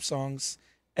songs,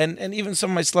 and even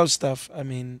some of my slow stuff. I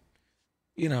mean,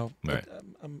 you know, Right.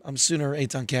 I'm sooner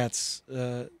Eitan Katz,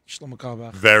 Shlomo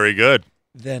Carlebach, Very good.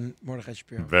 than Mordechai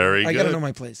Shapiro. Very I got to good. know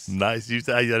my place. Nice.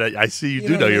 I see you You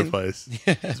do know know what I your mean? place.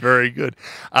 It's very good.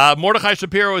 Mordechai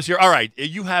Shapiro is here. All right.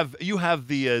 You have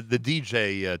the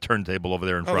DJ turntable over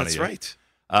there in Oh, front that's of you.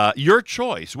 right. Your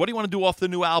choice. What do you want to do off the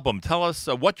new album? Tell us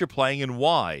what you're playing and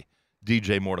why,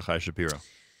 DJ Mordechai Shapiro.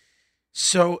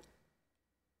 So,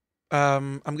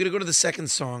 I'm gonna go to the second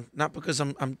song, not because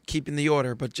I'm keeping the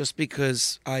order, but just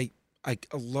because I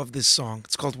love this song.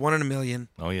 It's called "One in a Million,"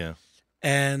 Oh, yeah.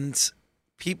 and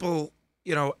people,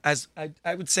 you know, as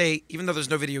I would say, even though there's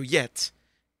no video yet,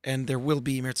 and there will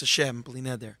be, Mirz Hashem, Bli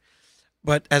Neder,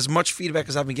 but as much feedback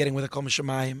as I've been getting with Kol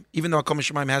Mishamayim, even though Kol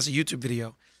Mishamayim has a YouTube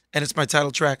video and it's my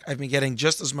title track, I've been getting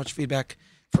just as much feedback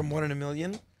from One in a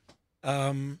Million.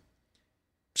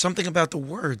 Something about the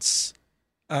words.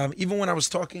 Even when I was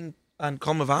talking on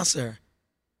Kol Mavaser,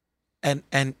 and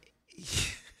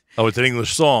Oh, it's an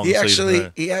English song. he so you actually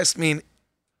didn't- he asked me,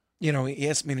 you know, he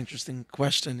asked me an interesting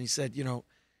question. He said, you know,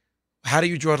 how do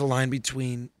you draw the line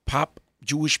between pop,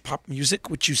 Jewish pop music,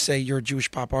 which you say you're a Jewish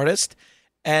pop artist,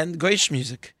 and Goyish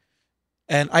music?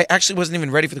 And I actually wasn't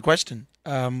even ready for the question.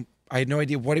 I had no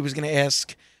idea what he was going to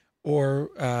ask,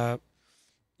 or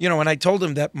you know. And I told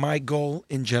him that my goal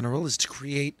in general is to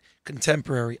create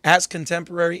contemporary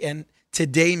and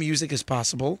today music as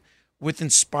possible, with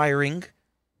inspiring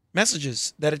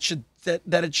messages. That it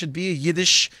should be a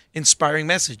Yiddish inspiring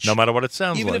message, no matter what it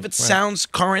sounds even like. if it Right. sounds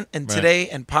current and Right. today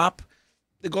and pop.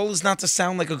 The goal is not to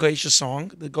sound like a Geisha song.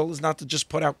 The goal is not to just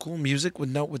put out cool music with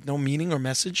no meaning or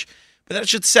message, but that it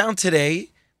should sound today,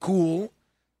 cool,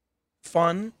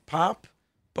 fun, pop,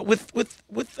 but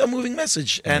with a moving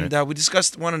message. And we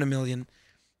discussed One in a Million,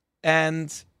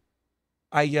 and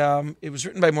it was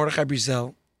written by Mordechai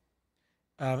Brizel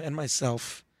and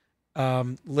myself.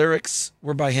 Lyrics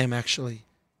were by him, actually,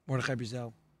 Mordechai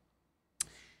Brizel,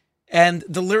 and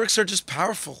the lyrics are just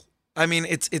powerful. I mean,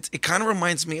 it kind of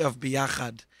reminds me of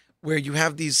Biyachad, where you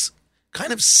have these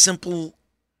kind of simple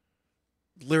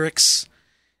lyrics,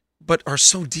 but are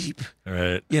so deep,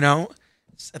 Right. you know,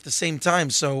 at the same time.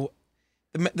 So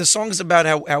the song is about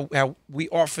how we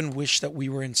often wish that we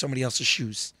were in somebody else's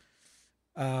shoes.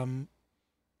 We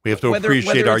have to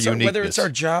appreciate our uniqueness. Whether it's our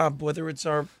job, whether it's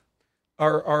our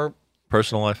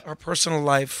personal life. our personal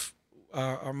life,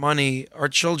 our money, our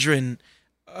children,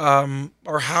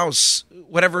 our house,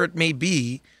 whatever it may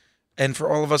be, and for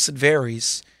all of us it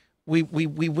varies. We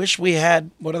wish we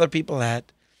had what other people had,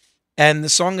 and the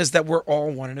song is that we're all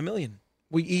one in a million.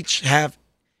 We each have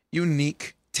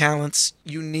unique talents,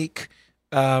 unique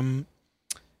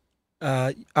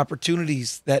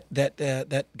opportunities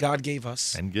that God gave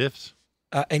us, And gifts.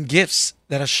 and gifts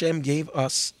that Hashem gave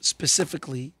us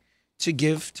specifically to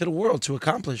give to the world, to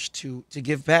accomplish, to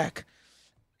give back.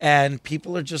 And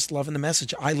people are just loving the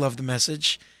message. I love the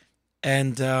message.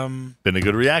 And Been a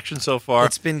good reaction so far.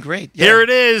 it's been great. Yeah. Here it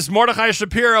is. Mordechai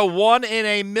Shapiro, 1 in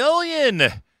a Million.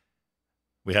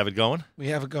 We have it going? We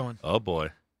have it going. Oh, boy.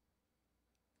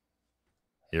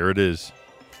 Here it is.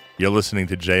 You're listening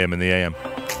to JM in the AM.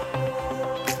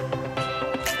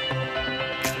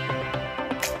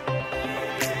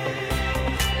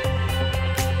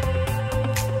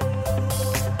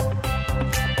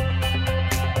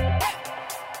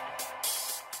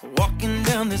 Walking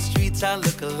down the streets, I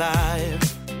look alive.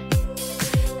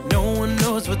 No one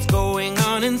knows what's going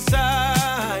on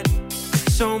inside.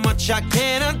 So much I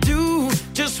cannot do.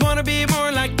 Just wanna be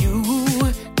more like you.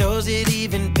 Does it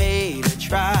even pay to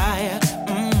try?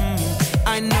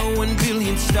 I know 1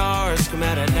 billion stars come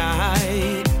out at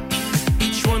night.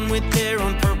 Each one with their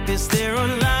own purpose, their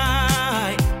own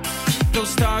light. Those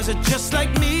stars are just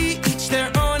like me, each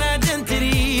their own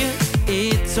identity.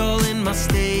 It's all in my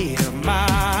state of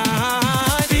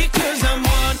mind. Because I'm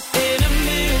 1 in a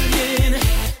million.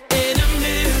 In a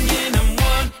million, I'm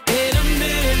 1 in a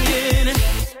million.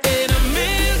 In a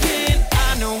million, I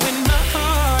know in my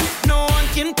heart, no one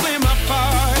can play my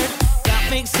part. That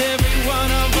makes every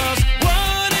one of us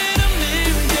 1 in a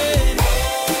million.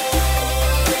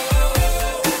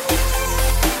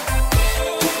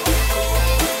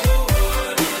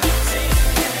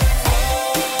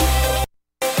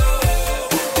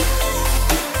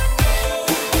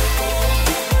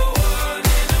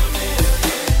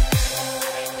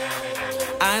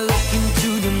 I look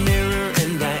into the mirror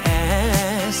and I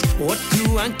ask, what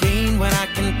do I gain when I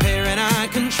compare and I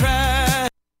contrast?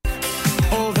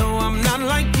 Although I'm not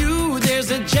like you,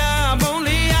 there's a job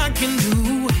only I can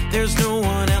do. There's no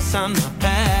one else on my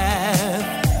path.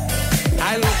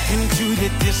 I look into the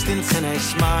distance and I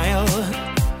smile.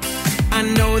 I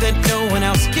know that no one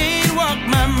else can walk walk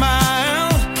my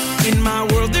mile. In my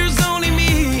world there's only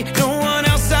me, no one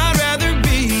else I'd rather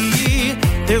be.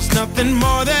 There's nothing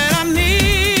more that I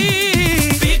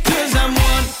need, because I'm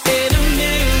one in a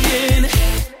million,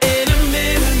 in a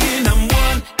million. I'm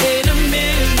one in a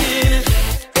million,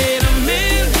 in a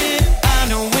million. I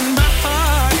know in my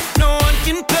heart no one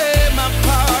can play my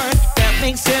part. That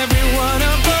makes every one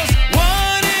of us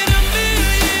one in a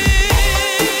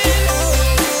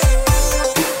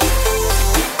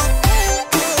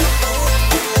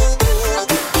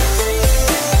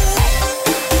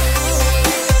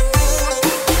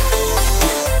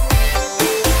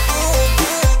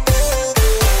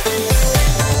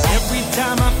Every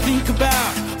time I think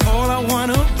about all I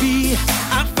wanna be,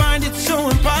 I find it so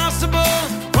impossible.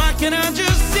 Why can't I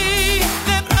just see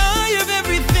that I have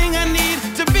everything I need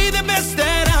to be the best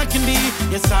that I can be?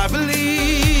 Yes, I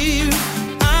believe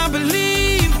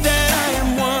that I am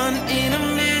one in a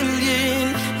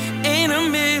million, in a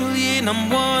million. I'm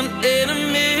one in a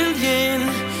million,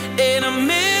 in a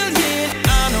million.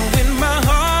 I know in my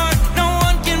heart no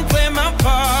one can play my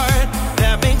part.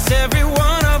 That makes every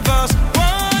one of us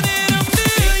one in a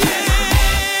million,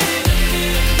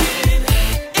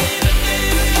 in a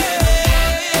million.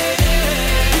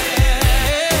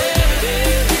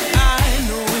 I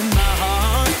know in my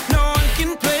heart no one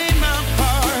can play my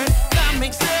part. That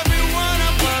makes every one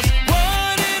of us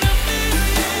one in a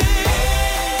million.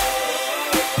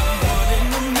 One in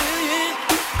a million.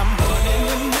 I'm one in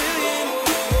a million.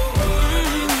 One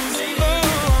in a million.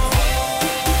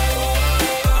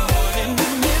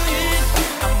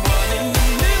 I'm one in a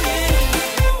million.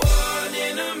 One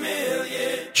in a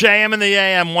million. JM in the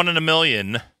AM, 1 in a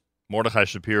million. Mordechai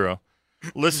Shapiro.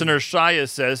 Listener Shaya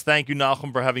says, thank you,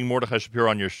 Nachum, for having Mordechai Shapiro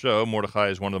on your show. Mordechai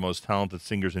is one of the most talented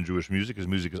singers in Jewish music. His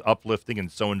music is uplifting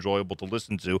and so enjoyable to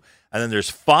listen to. And then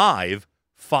there's 5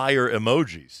 fire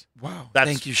emojis. Wow. That's,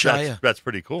 Thank you, Shaya. That's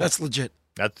pretty cool. That's legit.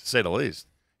 That's to say the least.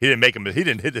 He didn't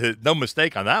hit no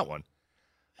mistake on that one.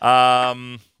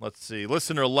 Let's see.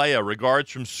 Listener Leah,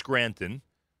 regards from Scranton.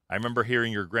 I remember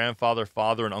hearing your grandfather,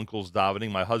 father, and uncles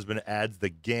davening. My husband adds the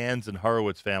Gans and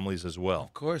Horowitz families as well.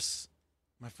 Of course.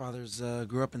 My father's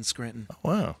grew up in Scranton. Oh,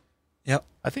 wow. Yep.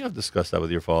 I think I've discussed that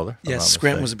with your father. if I'm Yes, not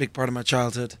Scranton was a mistaken. big part of my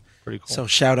childhood. Pretty cool. So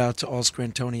shout out to all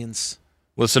Scrantonians.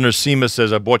 Listener Seema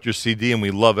says, I bought your CD and we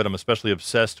love it. I'm especially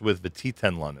obsessed with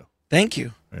V'titen Lanu. Thank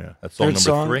you. Yeah, that's song Third number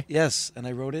song, 3. yes, and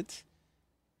I wrote it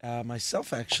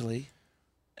myself, actually.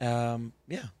 Yeah,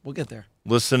 we'll get there.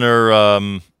 Listener,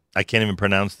 I can't even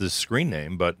pronounce this screen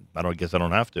name, but I guess I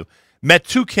don't have to. Met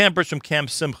 2 campers from Camp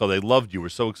Simcha. They loved you. We're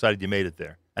so excited you made it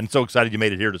there. And so excited you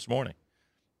made it here this morning.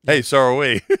 Hey, so are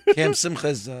we. Camp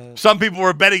Simcha's. Some people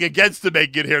were betting against him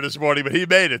making it here this morning, but he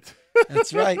made it.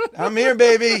 That's right. I'm here,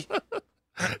 baby.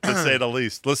 To say the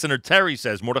least. Listener Terry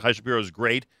says, Mordechai Shapiro is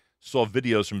great. Saw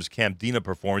videos from his Camp Dina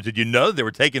performance. Did you know they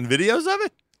were taking videos of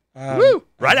it? Woo!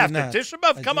 Right I after did not. Tisha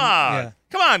B'Av? I Come didn't- on. yeah.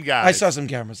 Come on, guys. I saw some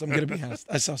cameras. I'm going to be honest.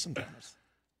 I saw some cameras.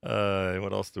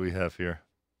 What else do we have here?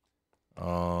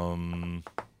 All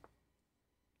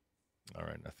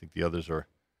right. I think the others are.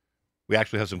 We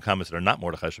actually have some comments that are not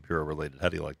Mordechai Shapiro related. How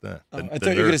do you like that? I thought you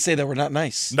were going to say that we're not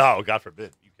nice. No, God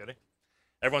forbid. You kidding?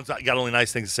 Everyone's got only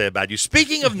nice things to say about you.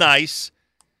 Speaking of nice,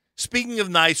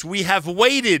 we have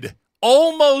waited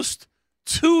almost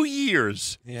 2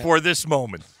 years for this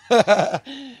moment.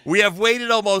 We have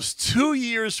waited almost 2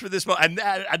 years for this moment.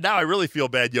 And now I really feel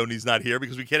bad Yoni's not here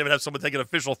because we can't even have someone take an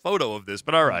official photo of this.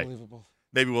 But all right. Unbelievable.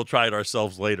 Maybe we'll try it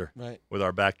ourselves later Right. with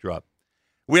our backdrop.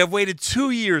 We have waited 2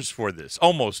 years for this,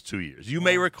 almost 2 years. You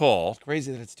may recall,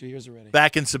 Crazy that it's 2 years already.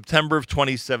 back in September of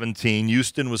 2017,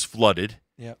 Houston was flooded.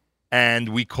 Yep. And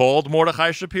we called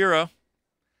Mordechai Shapiro.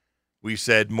 We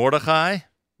said, Mordechai,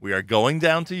 we are going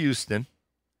down to Houston.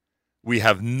 We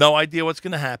have no idea what's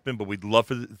going to happen, but we'd love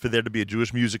for there to be a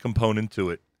Jewish music component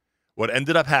to it. What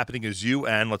ended up happening is you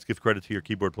and, let's give credit to your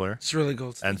keyboard player, It's really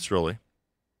Goldstein. and Srilly,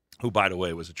 who, by the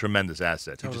way, was a tremendous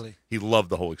asset. Totally. He loved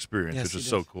the whole experience, Yes, which was he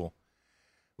so did. cool.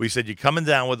 We said, you're coming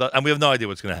down with us, and we have no idea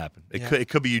what's going to happen. It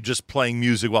could be you just playing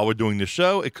music while we're doing the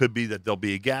show. It could be that there'll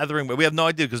be a gathering, but we have no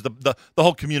idea because the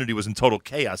whole community was in total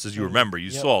chaos, as you remember. You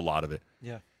saw a lot of it.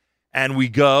 Yeah. And we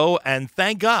go, and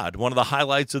thank God, one of the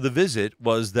highlights of the visit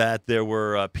was that there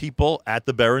were people at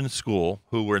the Barron School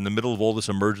who were in the middle of all this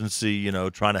emergency,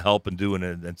 trying to help and doing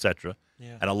it, et cetera.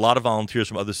 Yeah. And a lot of volunteers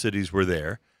from other cities were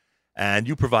there. And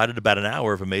you provided about an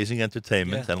hour of amazing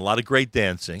entertainment and a lot of great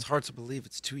dancing. It's hard to believe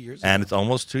it's 2 years ago. And it's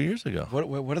almost 2 years ago.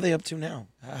 What are they up to now?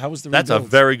 How was the That's a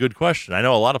rebuild? very good question. I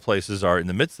know a lot of places are in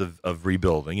the midst of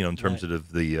rebuilding, in terms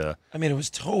of the. I mean, it was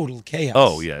total chaos.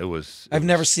 Oh, yeah, it was. I've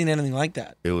never seen anything like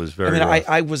that. It was very. I mean,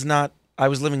 rough. I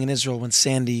was living in Israel when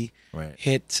Sandy Right.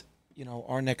 hit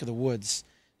our neck of the woods.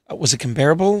 Was it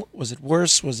comparable? Was it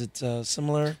worse? Was it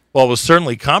similar? Well, it was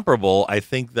certainly comparable. I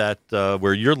think that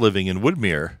where you're living in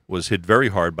Woodmere was hit very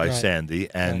hard by Sandy,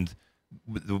 and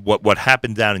what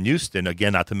happened down in Houston,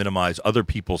 again, not to minimize other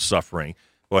people's suffering,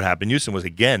 what happened in Houston was,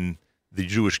 again, the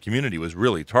Jewish community was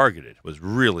really targeted, was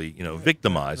really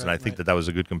victimized, and I think that was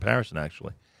a good comparison,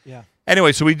 actually. Yeah.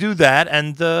 Anyway, so we do that,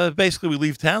 and basically we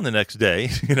leave town the next day,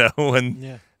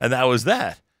 and that was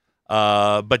that.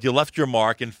 But you left your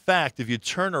mark. In fact, if you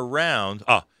turn around,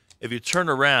 I don't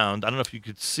know if you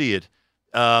could see it,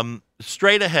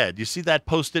 straight ahead. You see that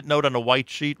Post-it note on a white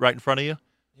sheet right in front of you?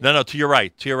 Yeah. No, to your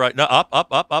right. No, up,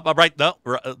 right. No,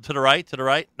 to the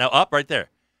right. Now up, right there.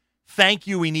 Thank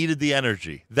you, we needed the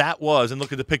energy. That was, and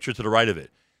look at the picture to the right of it.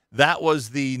 That was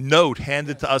the note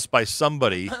handed to us by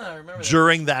somebody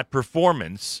during that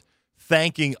performance,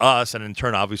 thanking us, and in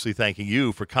turn, obviously, thanking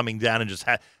you for coming down and just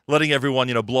letting everyone,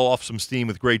 blow off some steam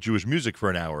with great Jewish music for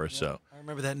an hour or so. I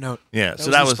remember that note. Yeah,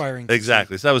 that was inspiring.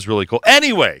 Exactly. So that was really cool.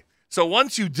 Anyway, so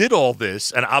once you did all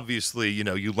this, and obviously,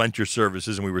 you lent your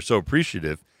services, and we were so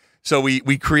appreciative. So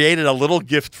we created a little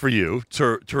gift for you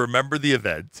to remember the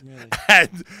event,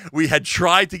 and we had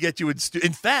tried to get you in.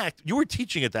 In fact, you were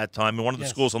teaching at that time in one of the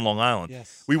schools on Long Island.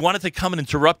 Yes. We wanted to come and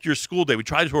interrupt your school day. We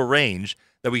tried to arrange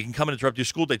that we can come and interrupt your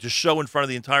school day to show in front of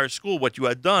the entire school what you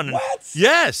had done. What?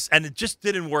 Yes, and it just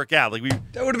didn't work out. That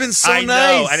would have been so nice.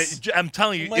 Know, and I'm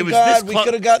telling you, it was this close. We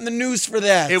could have gotten the news for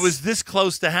that. It was this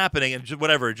close to happening, and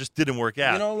it just didn't work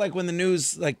out. Like when the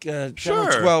news, Channel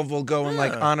 12 will go and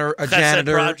honor a Chesed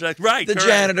Janitor. Project. Right, the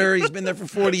janitor. He's been there for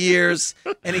 40 years,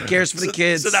 and he cares for the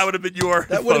kids. So that would have been your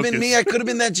That would have been me. I could have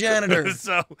been that janitor.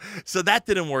 So that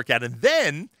didn't work out. And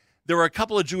then there were a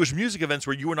couple of Jewish music events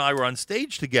where you and I were on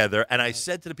stage together, and I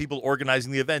said to the people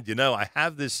organizing the event, I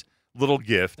have this little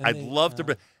gift. I'd love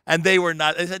to and they were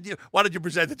not. They said, why don't you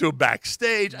present it to them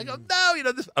backstage? I go,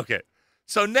 no, this. Okay.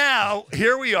 So now,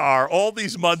 here we are, all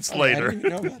these months later. I didn't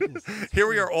even know about this. Here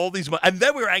we are all these months. And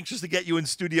then we were anxious to get you in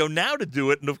studio now to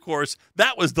do it. And, of course,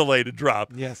 that was delayed to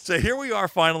drop. Yes. So here we are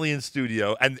finally in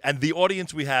studio. And the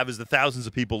audience we have is the thousands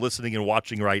of people listening and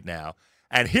watching right now.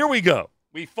 And here we go.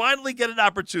 We finally get an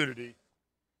opportunity.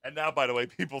 And now, by the way,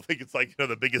 people think it's like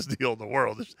the biggest deal in the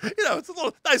world. It's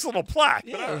a nice little plaque.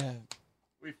 Yeah. But,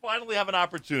 we finally have an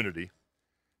opportunity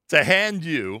to hand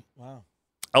you wow.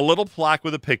 a little plaque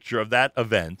with a picture of that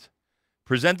event,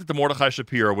 presented to Mordechai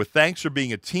Shapiro with thanks for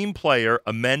being a team player,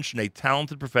 a mensch, and a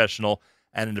talented professional,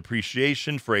 and an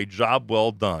appreciation for a job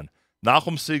well done.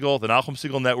 Nachum Segal, the Nachum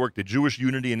Segal Network, the Jewish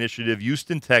Unity Initiative,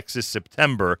 Houston, Texas,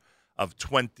 September of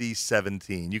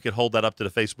 2017. You can hold that up to the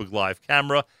Facebook Live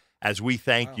camera as we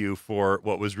thank you for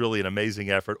what was really an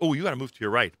amazing effort. Oh, you got to move to your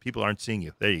right. People aren't seeing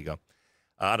you. There you go.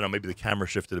 I don't know. Maybe the camera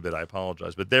shifted a bit. I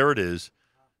apologize. But there it is.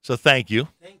 So thank you.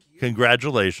 Thank you.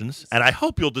 Congratulations. And I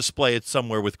hope you'll display it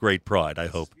somewhere with great pride. I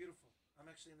hope. Beautiful. I'm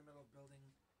actually in the middle of building.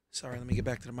 Sorry, let me get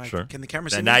back to the mic. Sure. Can the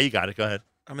camera see and me? now you got it. Go ahead.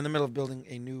 I'm in the middle of building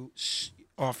a new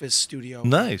office studio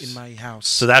nice. In my house.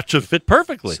 So that should fit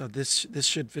perfectly. So this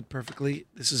should fit perfectly.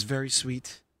 This is very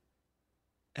sweet.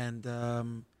 And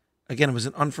again, it was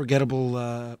an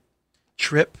unforgettable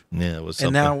trip. Yeah, it was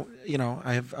something. And now,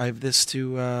 I have this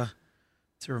to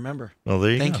remember. Well,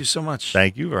 there you go. Thank you so much.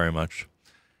 Thank you very much.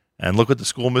 And look what the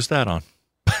school missed out on.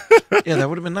 Yeah, that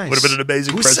would have been nice. Would have been an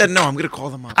amazing Who present. said no? I'm going to call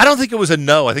them up. I don't think it was a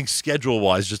no. I think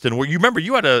schedule-wise just didn't work. You remember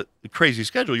you had a crazy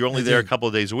schedule. You were only there a couple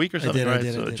of days a week or something, right?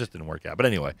 So it just didn't work out. But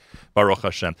anyway, Baruch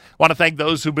Hashem. Want to thank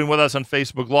those who've been with us on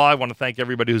Facebook Live. Want to thank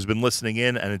everybody who's been listening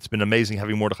in, and it's been amazing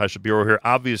having Mordechai Shapiro here.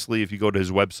 Obviously, if you go to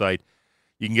his website,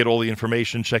 you can get all the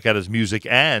information, check out his music,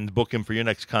 and book him for your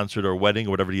next concert or wedding or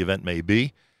whatever the event may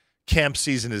be. Camp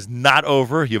season is not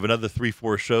over. You have another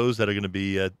 3-4 shows that are going to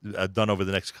be done over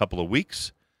the next couple of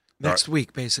weeks. Next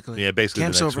week, basically. Yeah, basically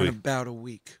Camp's the next over week. in about a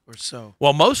week or so.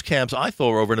 Well, most camps I thought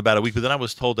were over in about a week, but then I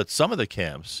was told that some of the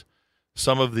camps,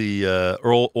 some of the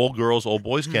all girls, all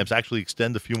boys camps actually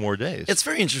extend a few more days. It's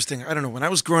very interesting. I don't know. When I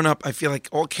was growing up, I feel like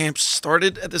all camps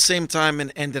started at the same time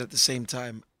and ended at the same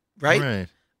time. Right?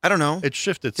 I don't know. It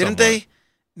shifted Didn't somewhat. they?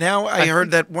 Now I heard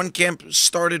that one camp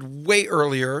started way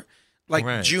earlier,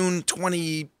 like June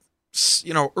 20,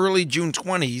 early June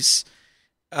 20s,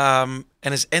 and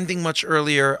is ending much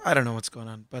earlier. I don't know what's going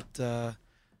on,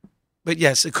 but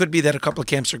yes, it could be that a couple of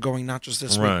camps are going not just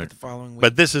this week, but the following week.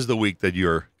 But this is the week that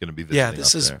you're going to be visiting. Yeah,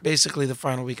 this is there. basically the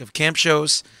final week of camp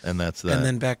shows, and that's that. And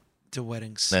then back to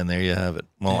weddings. And there you have it.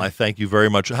 Well, I thank you very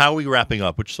much. How are we wrapping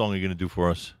up? Which song are you going to do for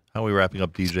us? How are we wrapping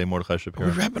up, DJ Mordechai Shapiro?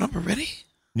 Are we wrapping up already?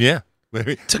 Yeah.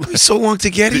 It took me so long to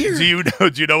get here. Do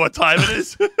you know what time it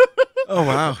is? Oh,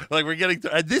 wow. Like we're getting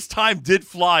and this time did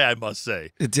fly, I must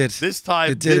say. It did. This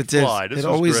time It did. fly. This It was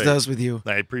always great. does with you.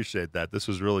 I appreciate that. This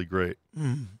was really great.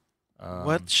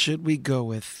 What should we go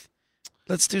with?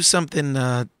 Let's do something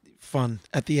fun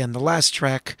at the end. The last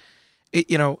track,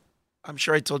 I'm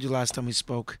sure I told you last time we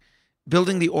spoke,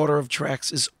 building the order of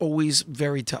tracks is always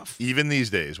very tough. Even these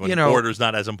days, when order's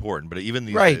not as important, but even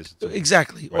these days. Right,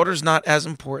 exactly. Right. Order's not as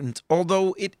important,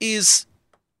 although it is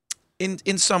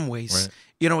in some ways.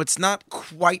 Right. It's not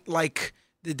quite like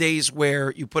the days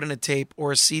where you put in a tape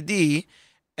or a CD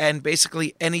and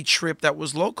basically any trip that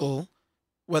was local,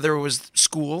 whether it was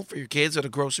school for your kids or the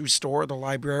grocery store or the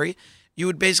library, you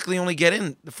would basically only get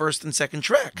in the first and second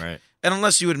track. Right. And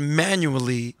unless you would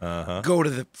manually go to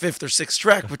the fifth or sixth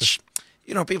track, which,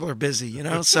 people are busy,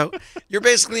 So you're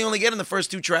basically only getting the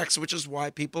first two tracks, which is why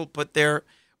people put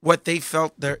what they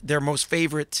felt their most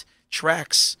favorite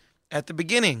tracks at the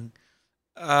beginning.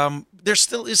 There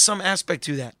still is some aspect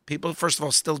to that. People, first of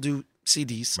all, still do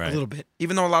CDs a little bit,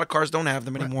 even though a lot of cars don't have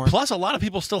them anymore. Plus, a lot of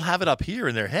people still have it up here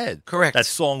in their head. Correct. That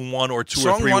song 1 or 2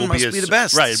 song or 3 one will must be the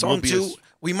best. Right. Song 2,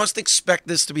 we must expect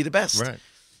this to be the best. Right.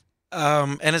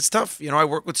 And it's tough. I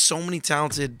work with so many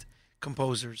talented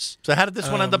composers. So how did this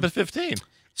one end up at 15?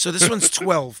 So this one's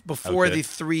 12 before the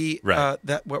 3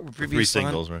 that what were previously 3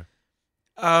 singles, right?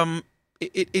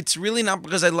 It's really not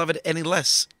because I love it any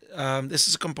less. This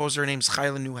is a composer. Her name's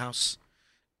Chayla Newhouse.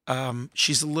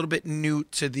 She's a little bit new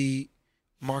to the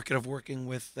market of working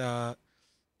with,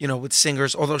 with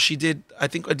singers. Although she did, I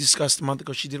think I discussed a month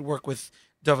ago, she did work with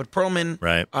David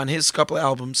Perlman on his couple of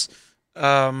albums.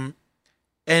 And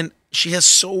she has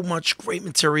so much great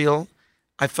material.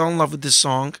 I fell in love with this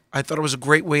song. I thought it was a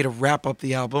great way to wrap up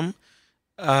the album.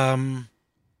 And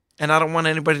I don't want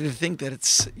anybody to think that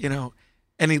it's,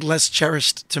 any less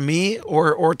cherished to me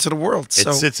or to the world. It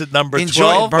so sits at number 12.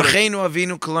 Enjoy Barcheinu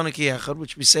Avinu Kulanu Ki Echad,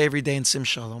 which we say every day in Sim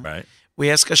Shalom. Right.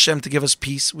 We ask Hashem to give us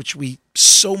peace, which we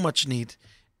so much need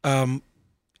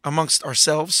amongst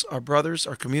ourselves, our brothers,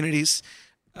 our communities.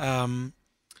 And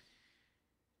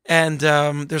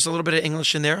there's a little bit of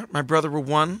English in there. My brother were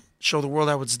one, show the world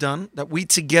how it's done, that we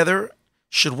together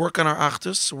should work on our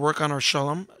achdus, work on our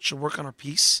shalom, should work on our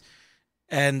peace.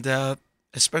 And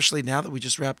especially now that we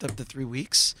just wrapped up the 3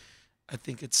 weeks, I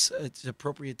think it's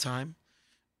appropriate time.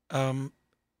 And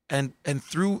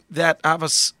through that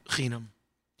avas chinam,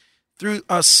 through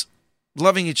us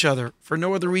loving each other for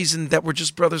no other reason that we're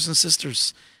just brothers and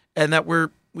sisters, and that we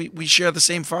share the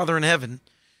same Father in heaven,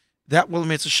 that will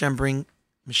Mitzvah Hashem bring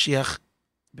Mashiach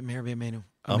b'meher b'yameinu.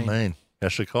 Amen.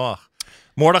 Yesher koach.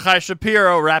 Mordechai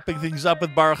Shapiro wrapping things up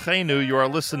with Barcheinu. You are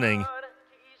listening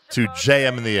to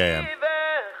JM in the AM.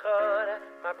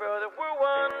 My brother, we're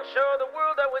one. Show the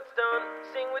world how it's done.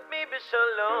 Sing with me,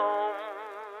 b'shalom.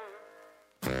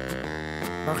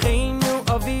 Barcheinu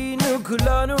avinu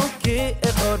kulanu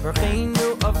ke'echad. Barcheinu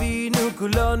avinu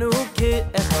kulanu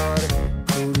ke'echad.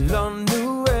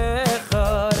 Kulanu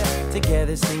echad.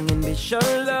 Together singing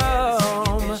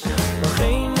b'shalom.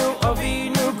 Barcheinu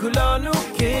avinu kulanu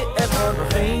ke'echad.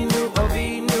 Barcheinu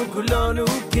avinu kulanu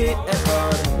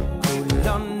ke'echad.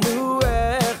 Kulanu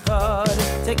echad.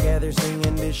 Together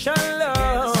singing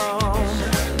b'shalom.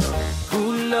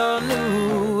 Kulanu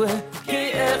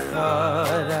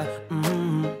ke'echad.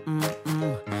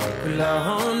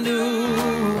 Kulanu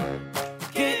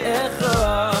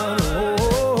ke'echad.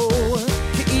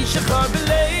 Ke'ish echad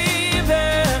b'leiv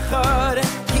echad.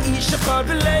 Ke'ish echad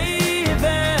b'leiv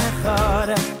echad.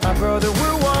 My brother,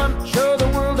 we're one. Show the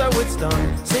world how it's done.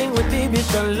 Sing with me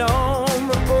b'shalom.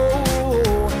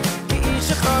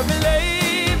 Ke'ish echad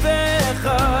b'leiv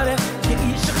echad.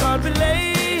 Ke'ish echad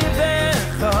b'leiv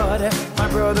echad. My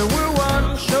brother, we're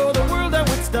one. Show the world how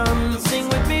it's done. Sing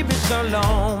with me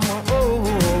b'shalom.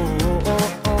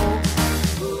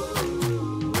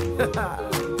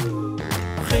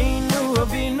 Barcheinu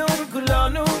avinu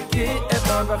kulanu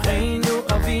ke'echad. Barcheinu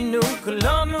avinu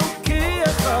kulanu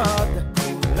ke'echad.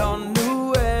 Kulanu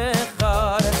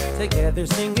echad. Together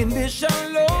singing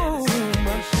b'shalom.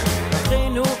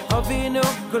 Barcheinu avinu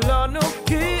kulanu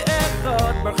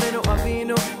ke'echad. Barcheinu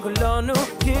avinu kulanu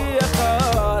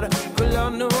ke'echad.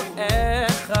 Kulanu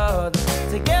echad.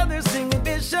 Together singing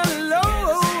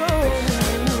b'shalom.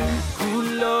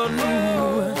 Kulanu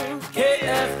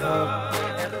ke'echad.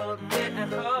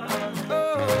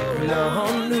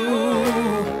 Kulanu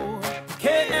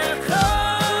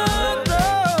ke'echad.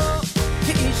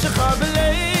 Ke'ish echad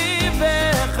b'leiv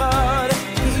echad.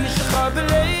 Ke'ish echad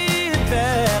b'leiv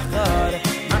echad.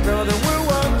 My brother, we're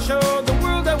one. Show the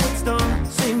world how it's done.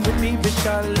 Sing with me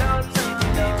b'shalom.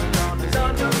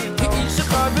 Ke'ish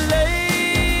echad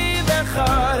b'leiv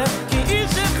echad.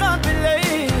 Ke'ish echad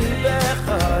b'leiv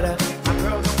echad.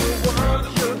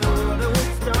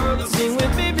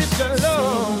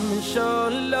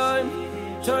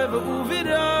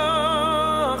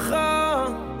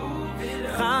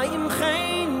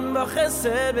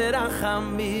 chesed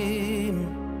v'rachamim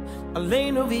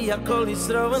Aleinu v'yakol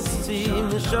Yisrael tzim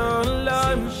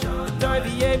Shalom Toi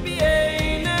v'yeh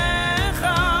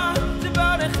b'yeinecha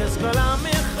T'barech es kol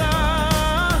amecha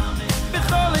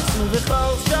B'chol etznu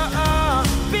v'chol sha'a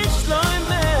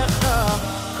B'shloimecha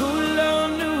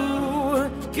Kulonu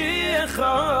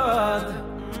ki'echad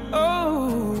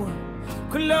Oh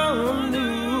Kulonu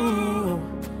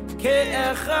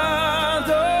ki'echad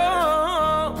Oh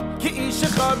Ki'ish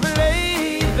echad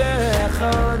b'leiv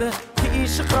echad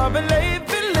Ki'ish echad b'leiv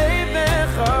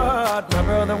echad My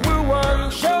brother, we're one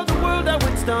Show the world how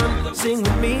it's done Sing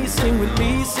with me, sing with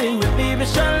me, sing with me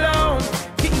B'shalom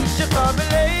Ki'ish echad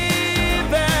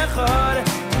b'leiv echad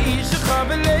Ki'ish echad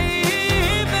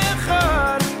b'leiv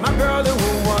echad My brother,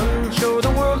 we're one Show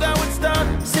the world how it's done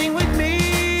Sing with me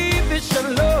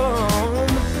B'shalom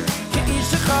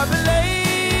Ki'ish echad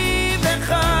b'leiv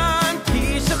echad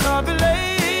Ki'ish echad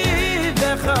b'leiv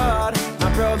echad My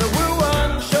brother, we're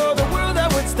one Show the world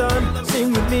how it's done Sing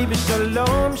with me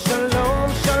B'shalom, shalom,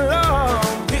 shalom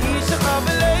Ki'ish echad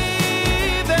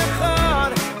b'leiv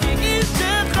echad Ki'ish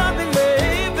echad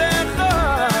b'leiv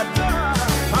echad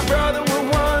My brother, we're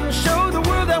one Show the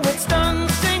world how it's done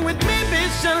Sing with me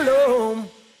B'shalom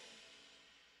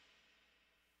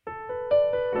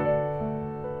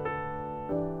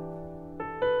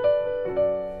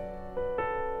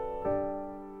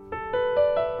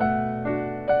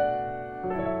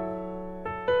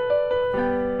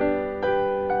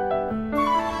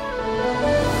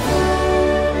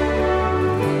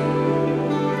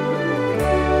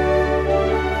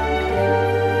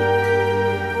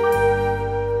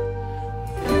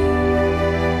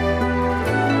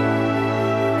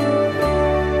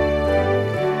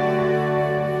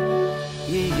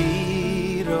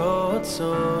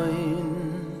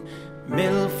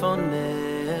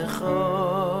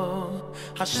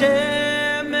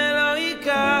Hashem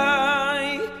Elohikai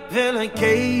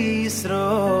Ve'Elokei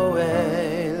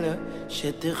Yisroel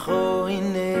Shetecho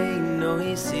ineino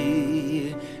isi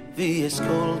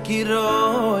V'yeskol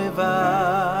kiroi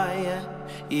vai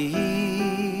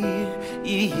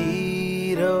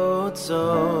Yehi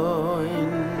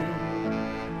rotzoin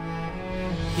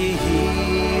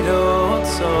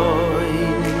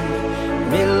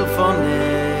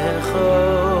Milfonecho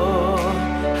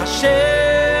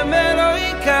Hashem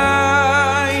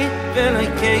Elohikai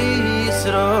Ve'Elokei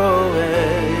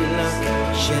Yisroel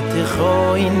Shetecho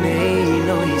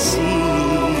ineino isi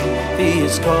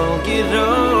V'yeskol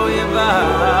kiroi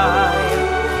vai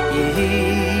Yehi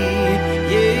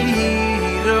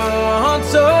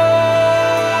rotzoin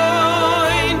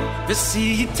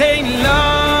V'sitein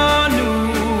lanu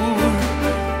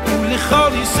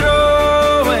U'lechol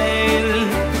Yisroel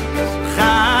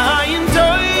Chayim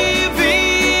toivim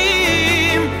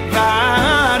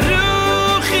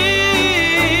V'aruchim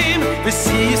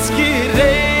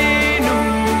V'sizkireinu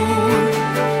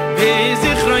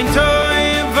V'zichroin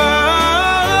toiva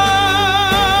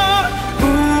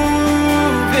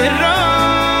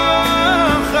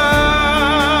U'v'rocha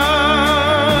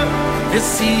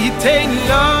V'sitein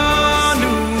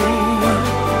lanu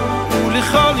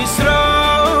U'lechol Yisroel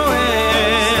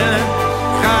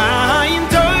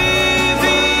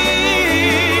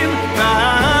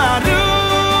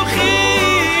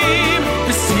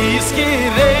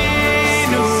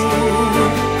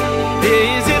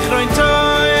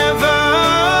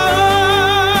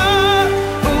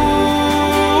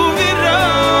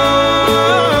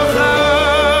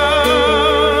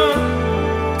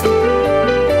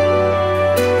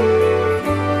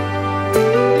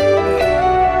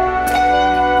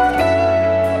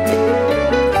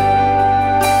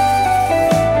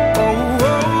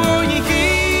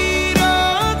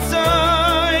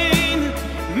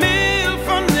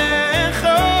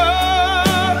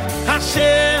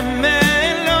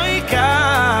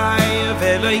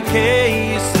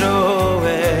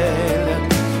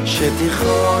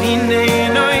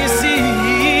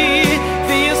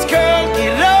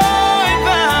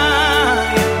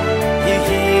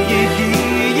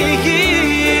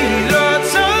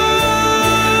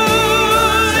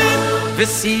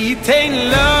V'sitein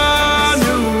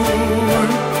lanu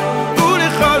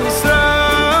U'lechol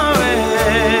Yisrael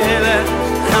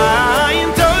Chayim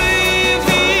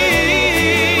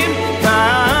toivim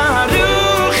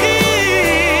V'aruchim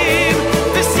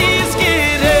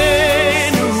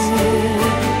V'sizkireinu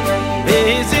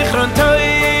V'zichron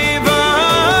toiva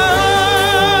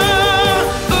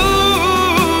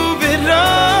U'v'rocha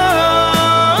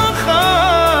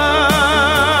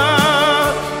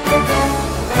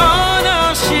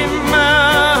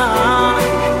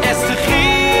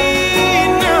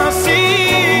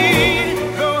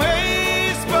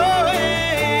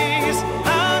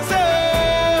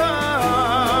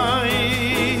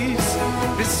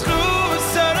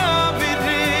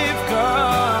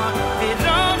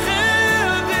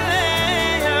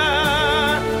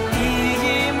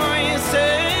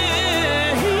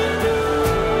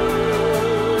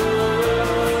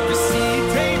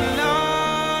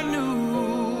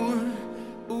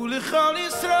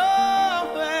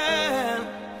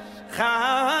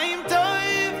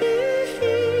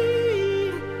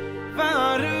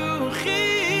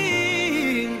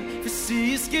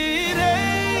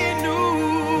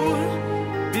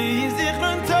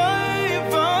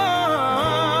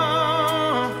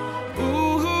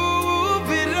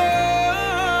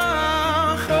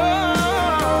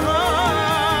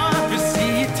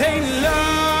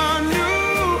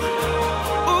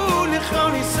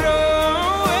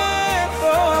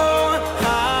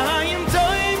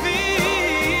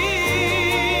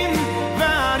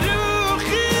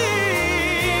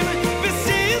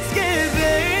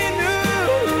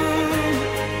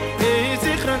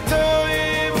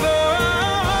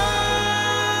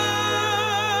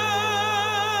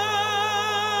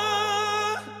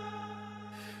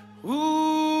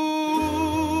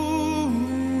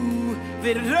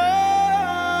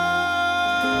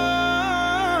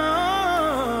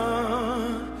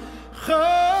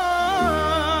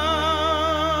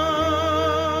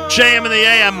JM in the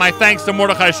AM, my thanks to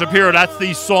Mordechai Shapiro. That's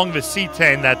the song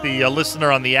V'sitain that the listener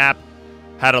on the app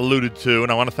had alluded to. And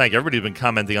I want to thank everybody who's been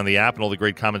commenting on the app and all the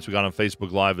great comments we got on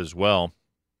Facebook Live as well.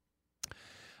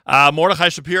 Mordechai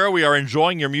Shapiro, we are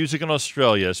enjoying your music in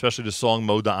Australia, especially the song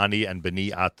Moda Ani and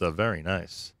Beni Ata. Very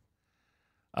nice.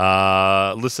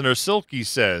 Listener Silky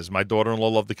says, my daughter-in-law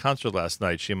loved the concert last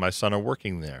night. She and my son are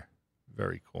working there.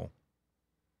 Very cool.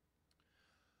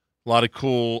 A lot of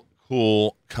cool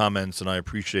comments, and I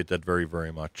appreciate that very,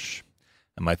 very much.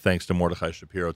 And my thanks to Mordechai Shapiro.